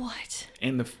 What?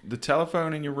 And the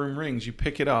telephone in your room rings, you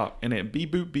pick it up, and it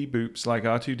beep boops like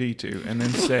R2-D2, and then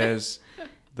says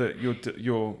that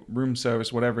your room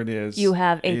service, whatever it is, you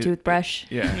have a toothbrush.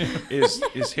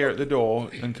 is here at the door,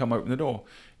 and come open the door.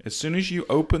 As soon as you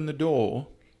open the door,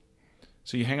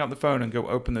 so you hang up the phone and go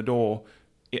open the door,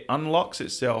 it unlocks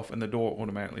itself, and the door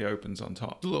automatically opens on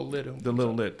top. The little lid. The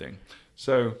little lid thing.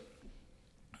 So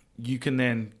you can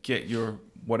then get your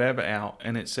whatever out,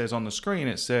 and it says on the screen,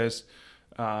 it says,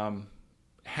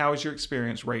 how is your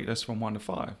experience? Rate us from 1 to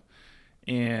 5.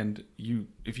 And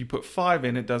if you put 5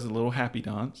 in, it does a little happy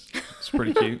dance. It's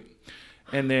pretty cute.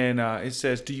 And then it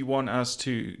says, do you want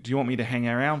me to hang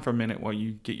around for a minute while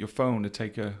you get your phone to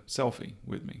take a selfie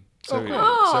with me? So,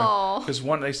 because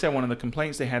they said one of the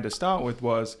complaints they had to start with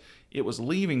was it was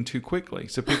leaving too quickly,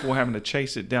 so people were having to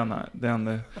chase it down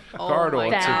the corridor to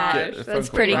get a phone call. That's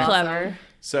pretty clever.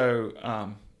 So,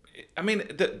 I mean,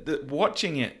 the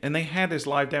watching it, and they had this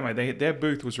live demo. Their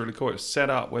booth was really cool. It was set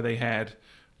up where they had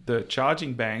the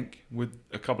charging bank with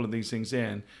a couple of these things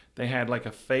in. They had like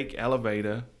a fake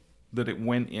elevator that it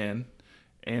went in,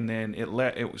 and then it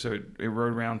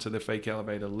rode around to the fake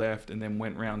elevator, left, and then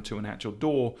went round to an actual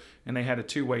door. And they had a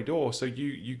 2-way door, so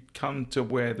you come to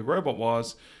where the robot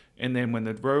was, and then when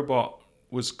the robot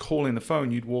was calling the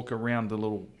phone, you'd walk around the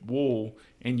little wall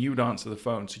and you'd answer the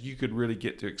phone, so you could really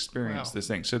get to experience this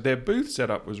thing. So their booth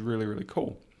setup was really, really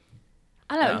cool.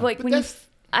 I don't know,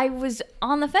 I was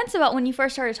on the fence about when you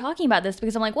first started talking about this,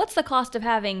 because I'm like, what's the cost of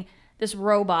having this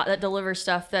robot that delivers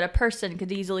stuff that a person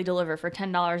could easily deliver for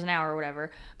 $10 an hour or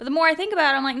whatever? But the more I think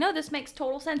about it, I'm like, no, this makes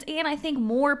total sense, and I think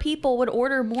more people would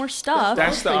order more stuff.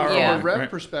 That's the from a rev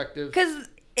perspective, because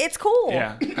it's cool.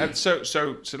 Yeah. So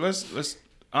let's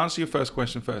answer your first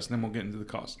question first, and then we'll get into the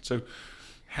cost. So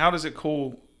how does it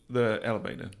call the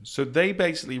elevator? So they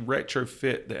basically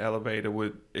retrofit the elevator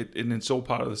with it, and it's all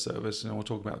part of the service, and we'll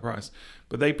talk about the price.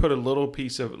 But they put a little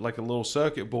piece of, like a little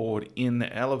circuit board in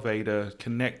the elevator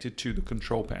connected to the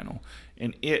control panel,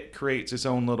 and it creates its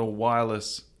own little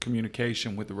wireless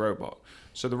communication with the robot.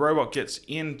 So the robot gets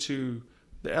into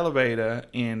the elevator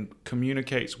and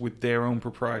communicates with their own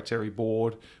proprietary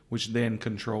board, which then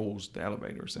controls the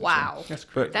elevator, essentially. Wow.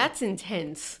 That's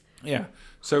intense. Yeah.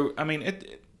 So, I mean,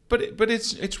 but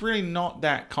it's really not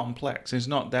that complex. It's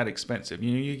not that expensive.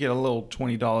 You get a little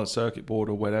 $20 circuit board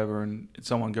or whatever, and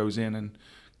someone goes in and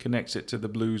connects it to the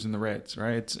blues and the reds,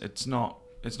 right? It's not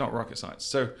rocket science.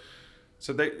 So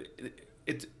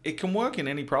it can work in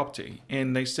any property.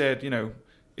 And they said,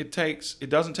 it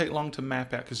doesn't take long to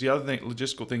map out, because the other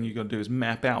logistical thing you got to do is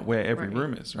map out where every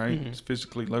room is, right? Mm-hmm. It's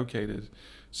physically located.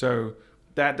 So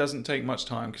that doesn't take much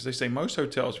time, because they say most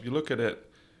hotels, if you look at it,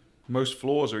 most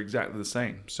floors are exactly the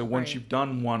same. So once you've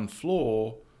done one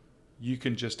floor, you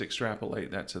can just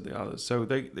extrapolate that to the others. So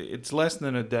it's less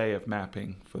than a day of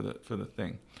mapping for the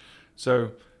thing.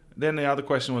 So then the other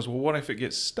question was, well, what if it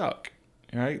gets stuck?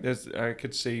 Right? I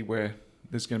could see where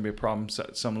there's going to be a problem.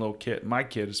 Some little kid, my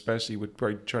kid especially, would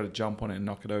probably try to jump on it and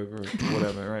knock it over or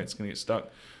whatever. Right? It's going to get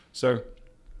stuck. So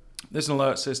there's an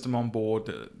alert system on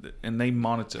board, and they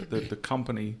monitor. The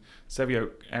company, Sevio,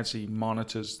 actually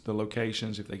monitors the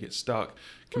locations. If they get stuck,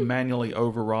 can manually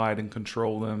override and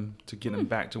control them to get them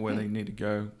back to where they need to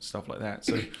go, stuff like that.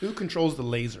 So who controls the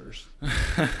lasers?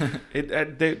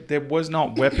 There was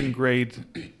not weapon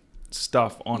grade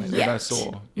stuff on it that I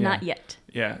saw. Yeah. Not yet.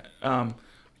 Yeah.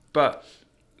 But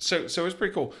so it's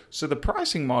pretty cool. So the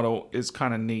pricing model is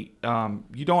kind of neat.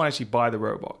 You don't actually buy the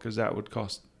robot, because that would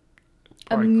cost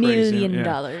 $1 million.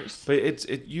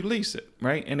 But you lease it,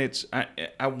 right? And it's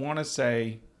I want to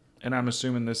say, and I'm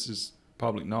assuming this is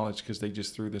public knowledge because they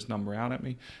just threw this number out at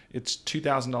me. It's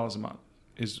 $2,000 a month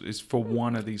is for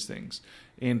one of these things,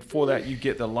 and for that you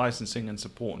get the licensing and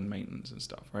support and maintenance and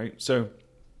stuff, right? So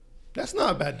that's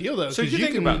not a bad deal, though. So you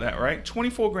think about that, right?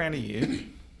 $24,000 a year.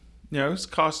 It's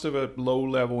the cost of a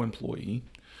low-level employee,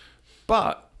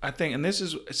 but I think, and this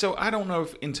is, so I don't know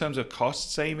if in terms of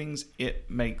cost savings, it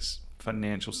makes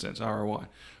financial sense, ROI.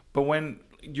 But when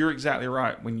you're exactly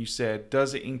right when you said,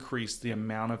 does it increase the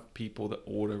amount of people that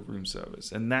order room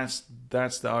service? And that's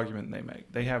the argument they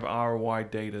make. They have ROI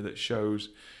data that shows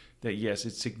that yes,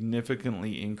 it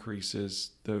significantly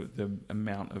increases the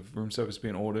amount of room service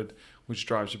being ordered, which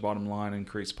drives your bottom line and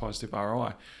creates positive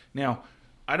ROI. Now,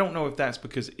 I don't know if that's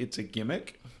because it's a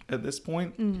gimmick at this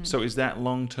point. Mm-hmm. So is that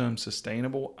long-term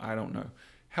sustainable? I don't know.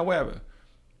 However,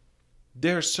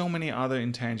 there are so many other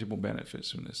intangible benefits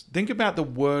from this. Think about the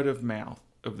word of mouth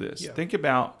of this. Yeah. Think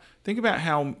about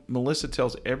how Melissa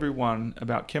tells everyone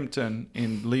about Kimpton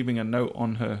in leaving a note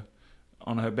on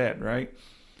her bed, right?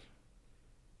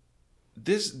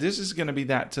 This is going to be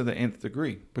that to the nth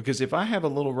degree, because if I have a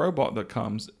little robot that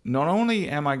comes, not only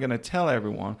am I going to tell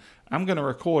everyone, I'm going to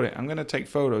record it, I'm going to take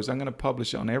photos, I'm going to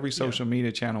publish it on every social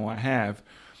media channel I have.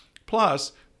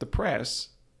 Plus, the press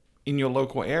in your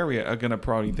local area are going to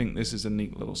probably think this is a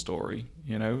neat little story,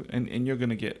 and you're going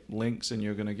to get links and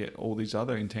you're going to get all these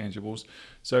other intangibles.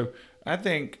 So I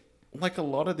think, like a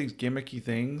lot of these gimmicky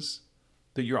things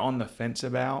that you're on the fence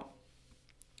about,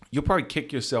 you'll probably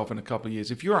kick yourself in a couple of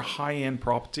years. If you're a high-end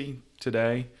property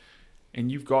today and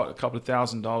you've got a couple of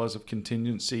 $1,000s of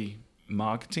contingency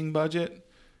marketing budget,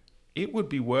 it would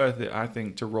be worth it, I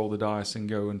think, to roll the dice and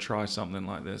go and try something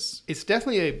like this. It's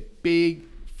definitely a big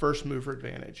first mover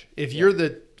advantage. If you're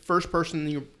the first person in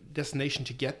your destination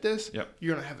to get this, you're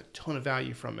going to have a ton of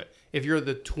value from it. If you're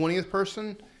the 20th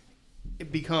person,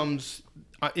 it becomes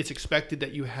it's expected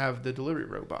that you have the delivery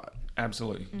robot.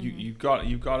 Absolutely. Mm-hmm.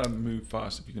 You've got to move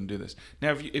fast if you can do this.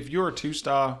 Now, if you're a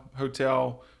 2-star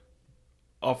hotel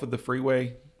off of the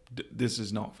freeway, this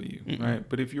is not for you, mm-hmm. right?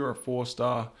 But if you're a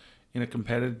 4-star in a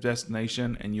competitive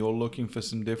destination and you're looking for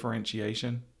some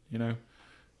differentiation,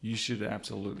 you should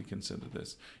absolutely consider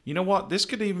this. You know what? This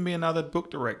could even be another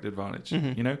book direct advantage.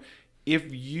 Mm-hmm.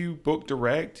 If you book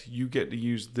direct, you get to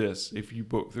use this. If you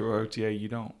book through OTA, you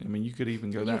don't. I mean, you could even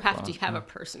go that far. You have to have a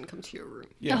person come to your room.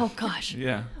 Yeah. Oh, gosh.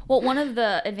 Yeah. Well, one of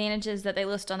the advantages that they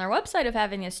list on their website of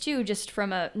having this, too, just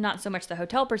from a not so much the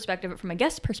hotel perspective, but from a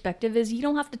guest perspective, is you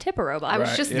don't have to tip a robot. I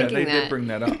was just thinking that. They did bring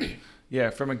that up.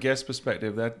 Yeah, from a guest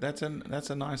perspective, that's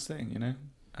a nice thing,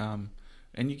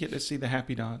 and you get to see the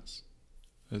happy dance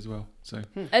as well. So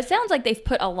it sounds like they've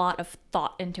put a lot of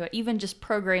thought into it, even just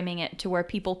programming it to where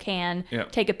people can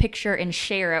take a picture and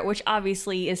share it, which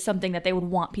obviously is something that they would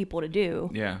want people to do.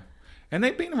 Yeah. And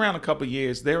they've been around a couple of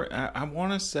years. I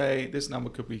want to say, this number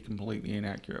could be completely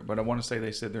inaccurate, but I want to say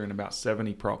they said they're in about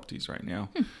 70 properties right now,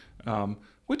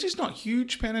 which is not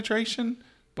huge penetration,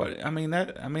 but I mean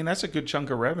that's a good chunk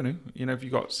of revenue. If you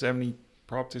got 70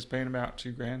 properties paying about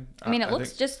 $2,000. I mean, it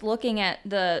looks, just looking at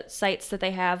the sites that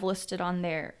they have listed on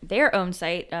their own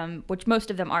site, which most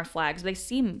of them are flags, they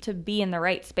seem to be in the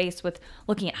right space with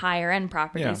looking at higher end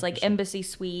properties like Embassy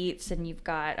Suites, and you've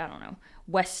got, I don't know,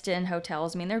 Westin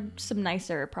hotels. I mean, they're some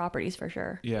nicer properties for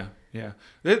sure. Yeah.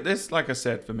 This, like I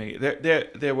said, for me,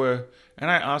 there were, and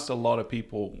I asked a lot of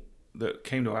people that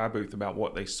came to our booth about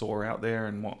what they saw out there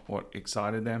and what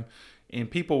excited them, and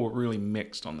people were really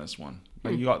mixed on this one.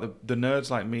 Like you got the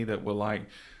nerds like me that were like,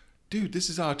 dude, this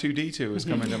is R2-D2 is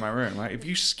coming to my room, right? If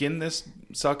you skin this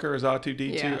sucker as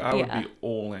R2-D2, I would be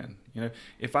all in.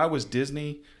 If I was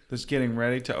Disney that's getting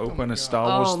ready to open a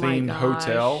Star Wars themed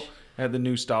hotel at the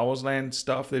new Star Wars Land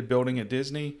stuff they're building at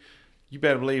Disney, you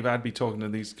better believe I'd be talking to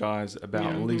these guys about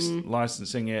at least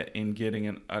licensing it and getting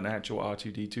an actual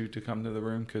R2-D2 to come to the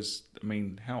room, because, I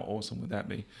mean, how awesome would that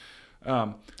be?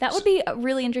 That would be a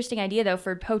really interesting idea, though,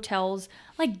 for hotels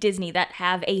like Disney that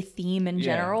have a theme in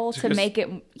general to make it.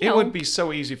 It would be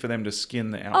so easy for them to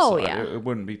skin the outside. Oh, yeah. It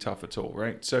wouldn't be tough at all,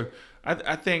 right? So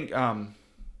I think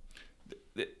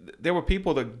there were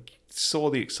people that saw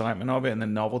the excitement of it and the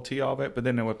novelty of it, but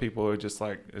then there were people who were just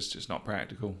like, it's just not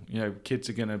practical.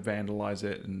 Kids are going to vandalize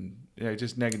it, and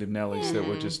just negative Nellies that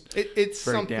were just it's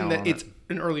something that it's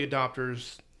an early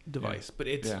adopter's device, but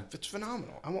it's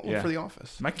phenomenal. I want one for the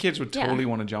office. My kids would totally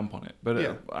want to jump on it,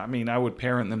 but I mean, I would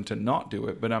parent them to not do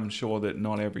it, but I'm sure that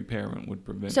not every parent would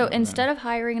prevent. So instead of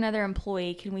hiring another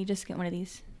employee, can we just get one of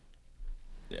these?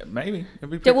 Yeah, maybe. It'd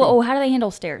be pretty cool. How do they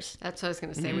handle stairs? That's what I was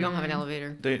going to say. We don't have an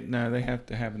elevator. They have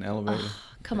to have an elevator.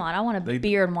 Come on, I want a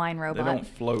beer and wine robot. They don't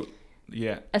float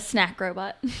yet. A snack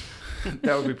robot.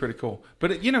 That would be pretty cool.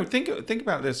 But think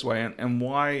about it this way, and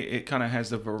why it kind of has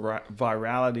the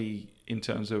virality in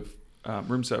terms of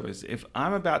room service. If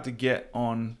I'm about to get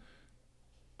onto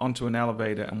an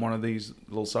elevator and one of these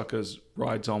little suckers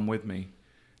rides on with me,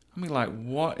 I mean, like,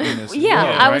 what in this world,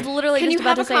 I was literally just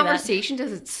about to say that. Can you have a conversation?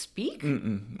 Does it speak?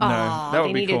 No, that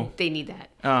would be cool. They need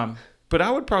that. But I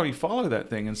would probably follow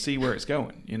that thing and see where it's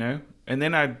going, you know? And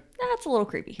then That's a little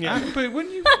creepy. but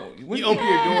when you open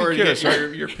your door, you Yes,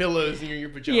 get your pillows and your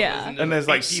pajamas. Yeah. and there's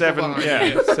like 8 people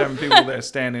behind you. seven people there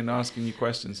standing asking you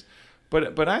questions.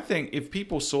 But I think if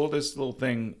people saw this little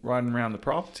thing riding around the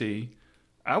property,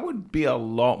 I would be a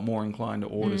lot more inclined to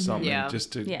order something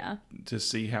just to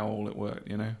see how all it worked,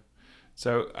 you know.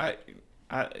 So I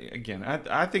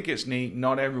think it's neat.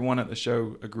 Not everyone at the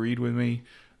show agreed with me.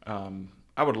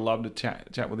 I would love to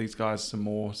chat with these guys some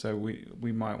more. So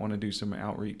we might want to do some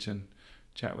outreach and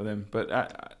chat with them. But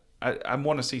I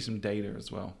want to see some data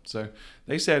as well. So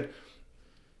they said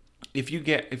if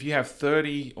you have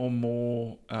 30 or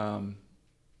more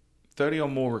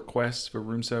requests for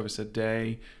room service a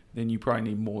day, then you probably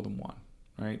need more than one,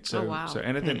 right? So so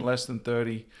anything less than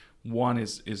 30, one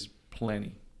is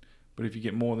plenty. But if you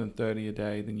get more than 30 a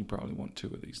day, then you probably want 2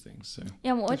 of these things. So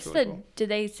yeah, well, what's really cool. Did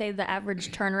they say the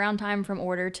average turnaround time from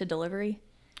order to delivery?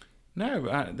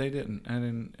 No, they didn't. I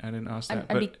didn't ask that.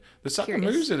 But the sucker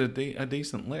moves at a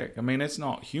decent lick. I mean, it's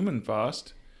not human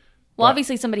fast. Well,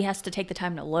 obviously somebody has to take the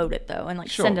time to load it though, and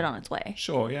send it on its way.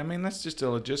 Sure. Yeah. I mean, that's just a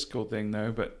logistical thing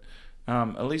though. But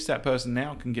at least that person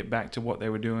now can get back to what they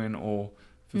were doing or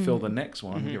fulfill the next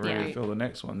one. Get ready to fill the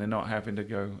next one. They're not having to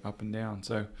go up and down.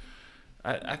 So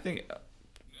I think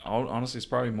honestly it's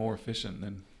probably more efficient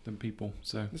than people.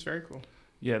 So it's very cool.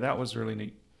 Yeah, that was really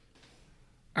neat.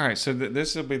 All right, so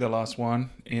this will be the last one,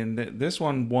 and this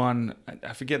one won.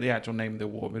 I forget the actual name of the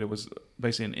award, but it was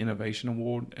basically an innovation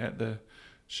award at the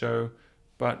show.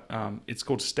 But it's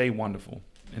called Stay Wonderful,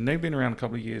 and they've been around a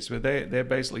couple of years. But they're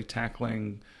basically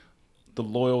tackling the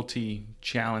loyalty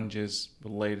challenges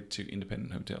related to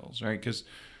independent hotels, right? Because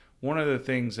one of the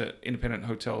things that independent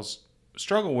hotels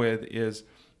struggle with is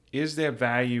there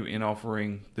value in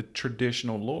offering the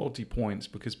traditional loyalty points,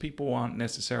 because people aren't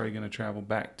necessarily going to travel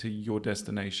back to your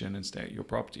destination and stay at your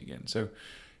property again. So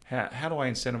how do I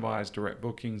incentivize direct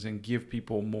bookings and give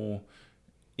people more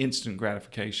instant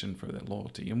gratification for their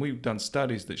loyalty? And we've done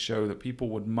studies that show that people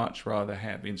would much rather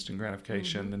have instant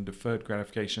gratification than deferred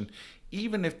gratification,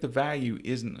 even if the value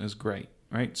isn't as great,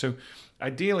 right? So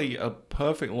ideally, a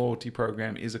perfect loyalty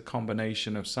program is a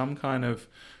combination of some kind of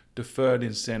deferred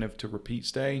incentive to repeat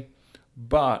stay,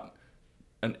 but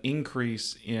an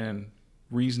increase in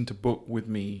reason to book with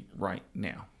me right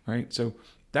now, right? So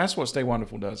that's what Stay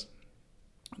Wonderful does.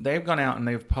 They've gone out and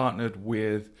they've partnered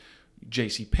with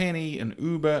JCPenney and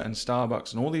Uber and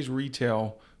Starbucks and all these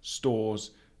retail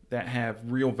stores that have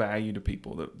real value to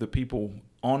people, that the people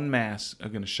en masse are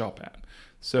going to shop at.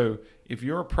 So if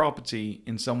you're a property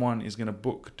and someone is going to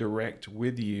book direct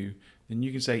with you, then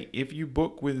you can say, if you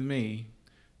book with me,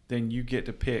 then you get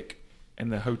to pick,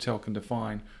 and the hotel can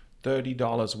define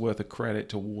 $30 worth of credit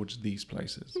towards these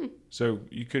places. So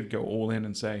you could go all in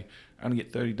and say, I'm going to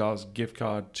get $30 gift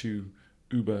card to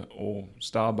Uber or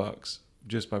Starbucks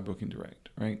just by booking direct,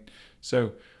 right?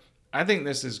 So I think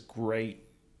this is great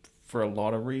for a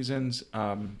lot of reasons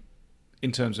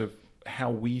in terms of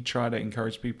how we try to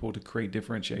encourage people to create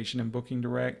differentiation in booking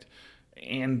direct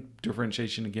and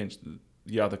differentiation against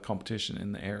the other competition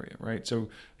in the area, right? So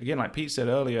again, like Pete said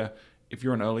earlier, if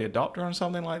you're an early adopter on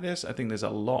something like this, I think there's a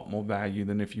lot more value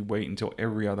than if you wait until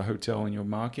every other hotel in your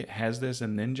market has this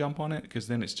and then jump on it, because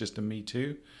then it's just a me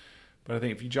too. But I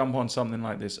think if you jump on something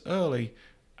like this early,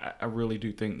 I really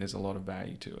do think there's a lot of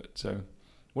value to it. So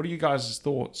what are you guys'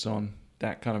 thoughts on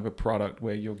that kind of a product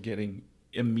where you're getting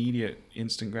immediate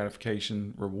instant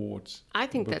gratification rewards? I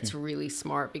think that's really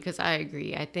smart, because I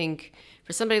agree. I think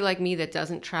for somebody like me that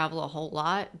doesn't travel a whole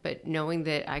lot, but knowing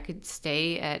that I could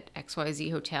stay at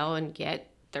XYZ hotel and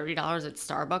get $30 at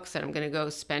Starbucks that I'm going to go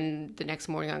spend the next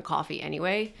morning on coffee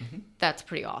anyway, that's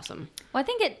pretty awesome. Well, I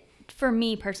think for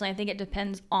me personally, I think it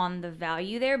depends on the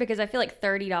value there, because I feel like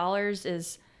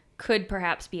 $30 could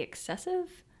perhaps be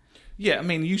excessive. Yeah, I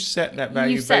mean, you set that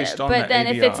value based on that ADR, but then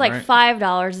if it's like right?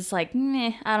 $5, it's like,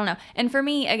 meh, I don't know. And for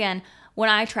me, again, when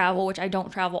I travel, which I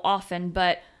don't travel often,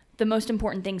 but the most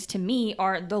important things to me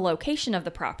are the location of the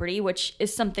property, which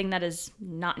is something that is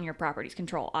not in your property's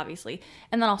control, obviously.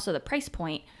 And then also the price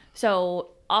point.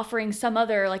 So offering some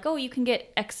other, like, oh, you can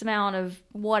get X amount of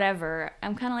whatever,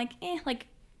 I'm kind of like,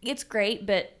 it's great,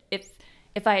 but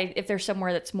if there's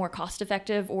somewhere that's more cost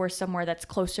effective or somewhere that's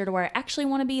closer to where I actually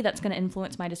want to be, that's going to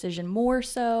influence my decision more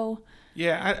so.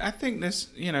 Yeah, I think this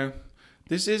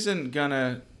isn't going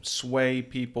to sway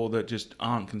people that just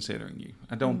aren't considering you.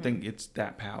 I don't think it's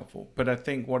that powerful. But I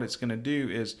think what it's going to do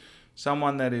is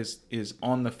someone that is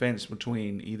on the fence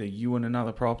between either you and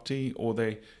another property, or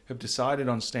they have decided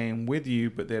on staying with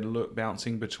you, but they're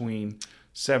bouncing between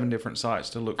 7 different sites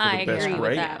to look for the best rate. I agree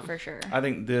with that for sure. I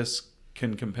think this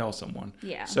can compel someone.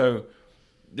 Yeah. So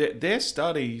their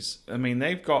studies, I mean,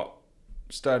 they've got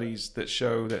studies that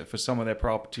show that for some of their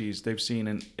properties, they've seen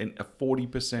a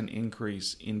 40%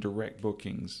 increase in direct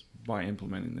bookings by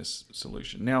implementing this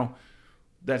solution. Now,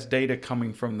 that's data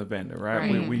coming from the vendor,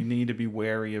 right? We need to be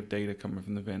wary of data coming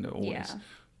from the vendor always. Yeah.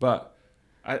 But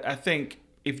I think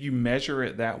if you measure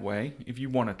it that way, if you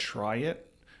want to try it,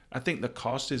 I think the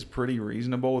cost is pretty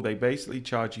reasonable. They basically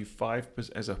charge you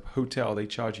 5%, as a hotel, they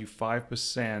charge you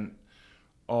 5%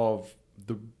 of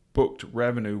the booked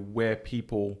revenue where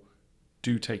people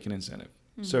do take an incentive.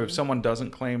 Mm-hmm. So if someone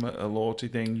doesn't claim a loyalty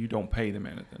thing, you don't pay them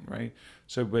anything, right?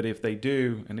 So, but if they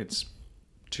do, and it's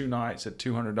 2 nights at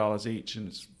 $200 each and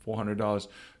it's $400,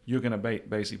 you're going to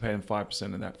basically pay them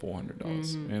 5% of that $400.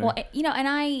 Mm-hmm. You know? Well,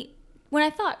 and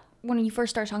when you first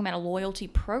started talking about a loyalty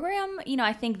program,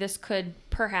 I think this could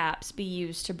perhaps be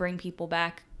used to bring people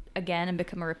back again and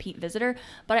become a repeat visitor.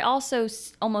 But I also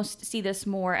almost see this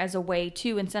more as a way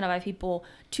to incentivize people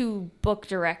to book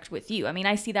direct with you. I mean,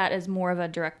 I see that as more of a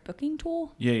direct booking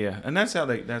tool. Yeah, and that's how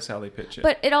they pitch it.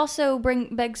 But it also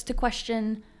begs to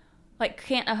question, like,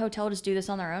 can't a hotel just do this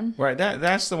on their own? Right.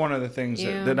 That's one of the things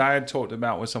that I had talked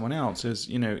about with someone else is,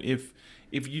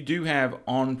 if you do have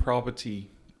on property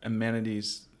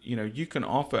amenities, you can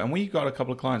offer, and we've got a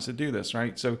couple of clients that do this,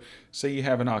 right? So say you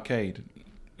have an arcade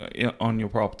on your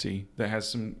property that has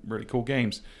some really cool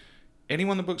games.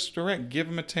 Anyone that books direct, give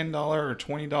them a $10 or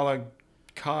 $20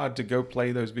 card to go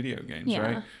play those video games,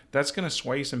 right? That's going to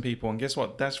sway some people, and guess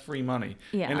what? That's free money.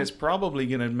 And it's probably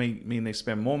going to mean they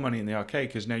spend more money in the arcade,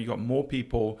 because now you got more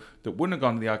people that wouldn't have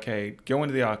gone to the arcade, go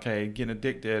into the arcade, getting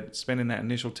addicted, spending that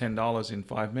initial $10 in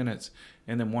 5 minutes,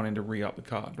 and then wanting to re-up the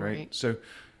card, right? So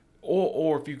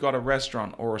or if you've got a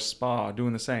restaurant or a spa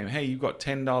doing the same, hey, you've got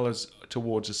 $10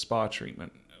 towards a spa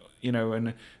treatment,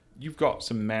 and you've got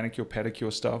some manicure,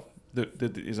 pedicure stuff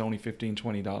that is only $15,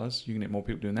 $20. You can get more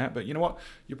people doing that. But you know what?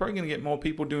 You're probably going to get more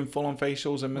people doing full-on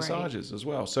facials and massages as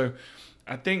well. So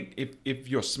I think if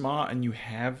you're smart and you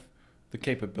have the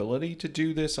capability to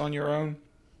do this on your own,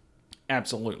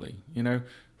 absolutely.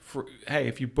 Hey,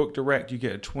 if you book direct, you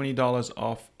get $20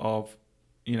 off of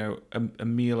a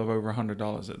meal of over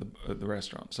 $100 at the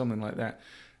restaurant, something like that.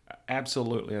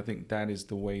 Absolutely, I think that is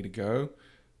the way to go.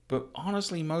 But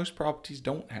honestly, most properties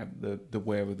don't have the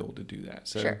wherewithal to do that.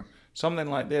 So something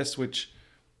like this, which,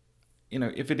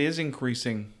 if it is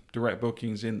increasing direct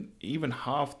bookings in even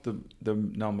half the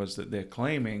numbers that they're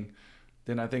claiming,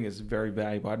 then I think it's very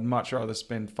valuable. I'd much rather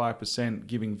spend 5%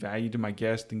 giving value to my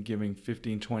guest than giving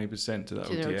 15, 20% to the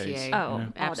OTAs.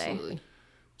 Oh, absolutely.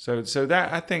 So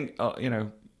that, I think,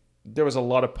 there was a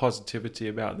lot of positivity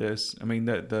about this. I mean,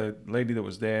 the lady that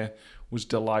was there was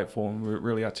delightful and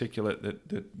really articulate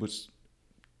that was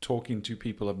talking to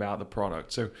people about the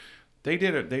product. So they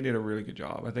did a really good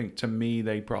job. I think, to me,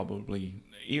 they probably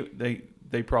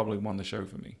won the show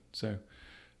for me. So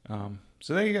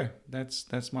there you go.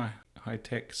 That's my high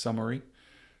tech summary.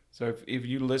 So if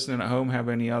you listening at home have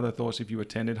any other thoughts, if you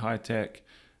attended high tech,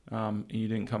 and you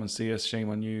didn't come and see us, shame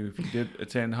on you. If you did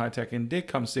attend high tech and did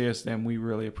come see us, then we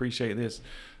really appreciate this.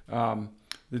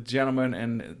 The gentleman,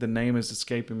 and the name is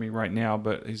escaping me right now,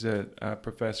 but he's a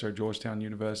professor at Georgetown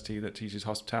University that teaches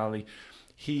hospitality.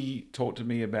 He talked to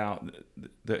me about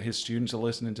that his students are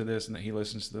listening to this and that he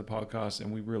listens to the podcast,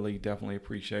 and we really definitely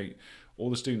appreciate all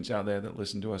the students out there that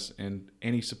listen to us and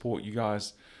any support you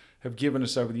guys have given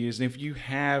us over the years. And if you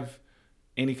have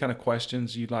any kind of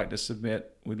questions you'd like to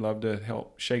submit, we'd love to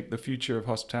help shape the future of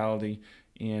hospitality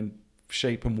and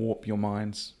shape and warp your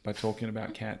minds by talking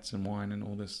about cats and wine and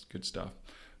all this good stuff.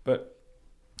 But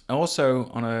also,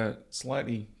 on a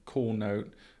slightly cool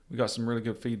note, we got some really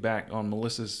good feedback on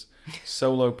Melissa's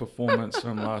solo performance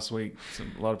from last week.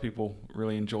 A lot of people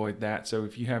really enjoyed that. So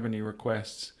if you have any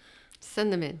requests,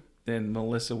 send them in. Then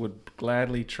Melissa would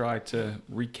gladly try to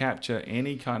recapture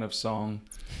any kind of song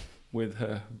with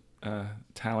her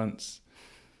talents.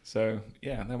 So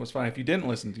yeah, that was fun. If you didn't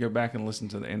listen, go back and listen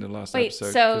to the end of last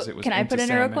episode. So can I put in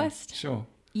a request? Sure.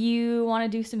 You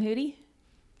want to do some Hootie?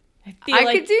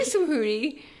 I could do some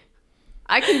Hootie.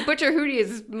 I can butcher Hootie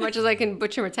as much as I can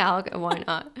butcher Metallica. Why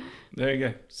not? There you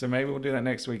go. So maybe we'll do that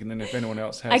next week, and then if anyone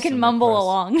else has, I can mumble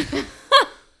along.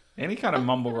 Any kind of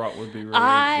mumble rock would be really good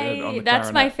on the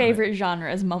That's my favorite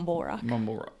genre is mumble rock.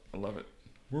 Mumble rock. I love it.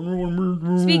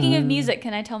 Speaking of music,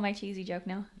 can I tell my cheesy joke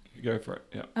now? Go for it.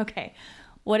 Yeah. Okay.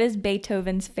 What is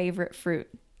Beethoven's favorite fruit?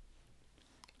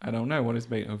 I don't know. What is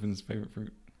Beethoven's favorite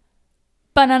fruit?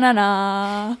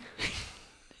 Banana.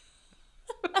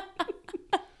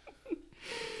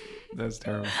 That's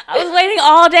terrible. I was waiting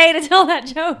all day to tell that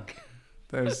joke.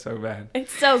 That is so bad.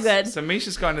 It's so good. So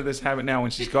Misha's got into this habit now.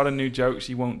 When she's got a new joke,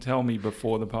 she won't tell me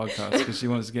before the podcast because she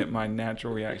wants to get my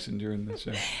natural reaction during the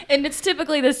show. And it's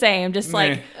typically the same, just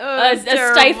like Oh, a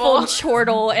stifled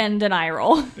chortle and an eye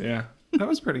roll. Yeah, that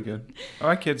was pretty good.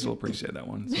 Our kids will appreciate that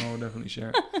one, so I'll definitely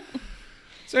share it.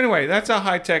 So anyway, that's our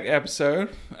high-tech episode.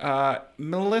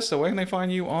 Melissa, where can they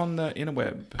find you on the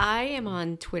interweb? I am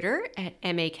on Twitter at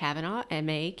MAKavanaugh,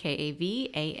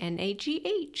 MAKAVANAGH.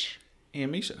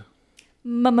 And Misha.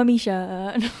 Mama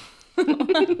Misha.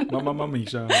 Mama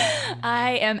Misha.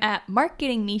 I am at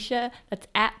Marketing Misha. That's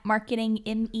at Marketing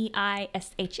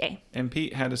MEISHA. And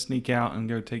Pete had to sneak out and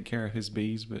go take care of his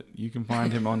bees, but you can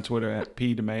find him on Twitter at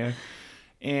PDeMeo.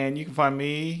 And you can find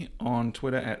me on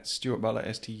Twitter at Stuart Butler,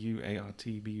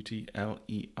 StuartButler.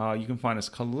 You can find us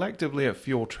collectively at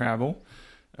Fuel Travel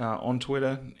on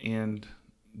Twitter, and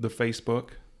the Facebook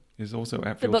is also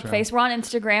at The Fuel Book Travel. Face. We're on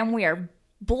Instagram. We are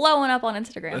blowing up on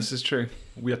Instagram. This is true.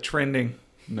 We are trending.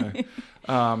 No.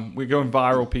 We're going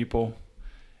viral, people.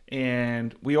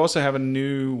 And we also have a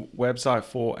new website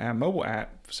for our mobile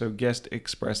app, so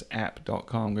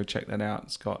guestexpressapp.com. Go check that out.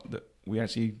 It's got we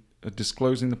actually are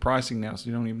disclosing the pricing now, so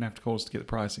you don't even have to call us to get the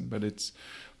pricing, but it's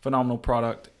a phenomenal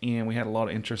product, and we had a lot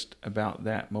of interest about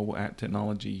that mobile app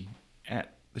technology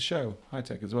at the show, High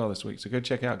Tech, as well this week. So go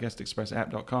check out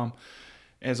guestexpressapp.com.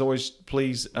 As always,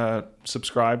 please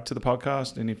subscribe to the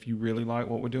podcast, and if you really like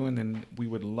what we're doing, then we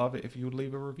would love it if you would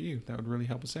leave a review. That would really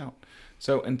help us out.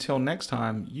 So until next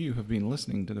time, you have been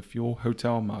listening to the Fuel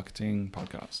Hotel Marketing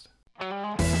Podcast.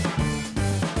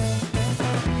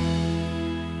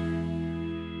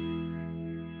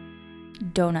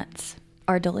 Donuts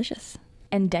are delicious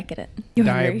and decadent. You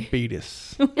hungry?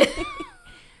 Diabetes.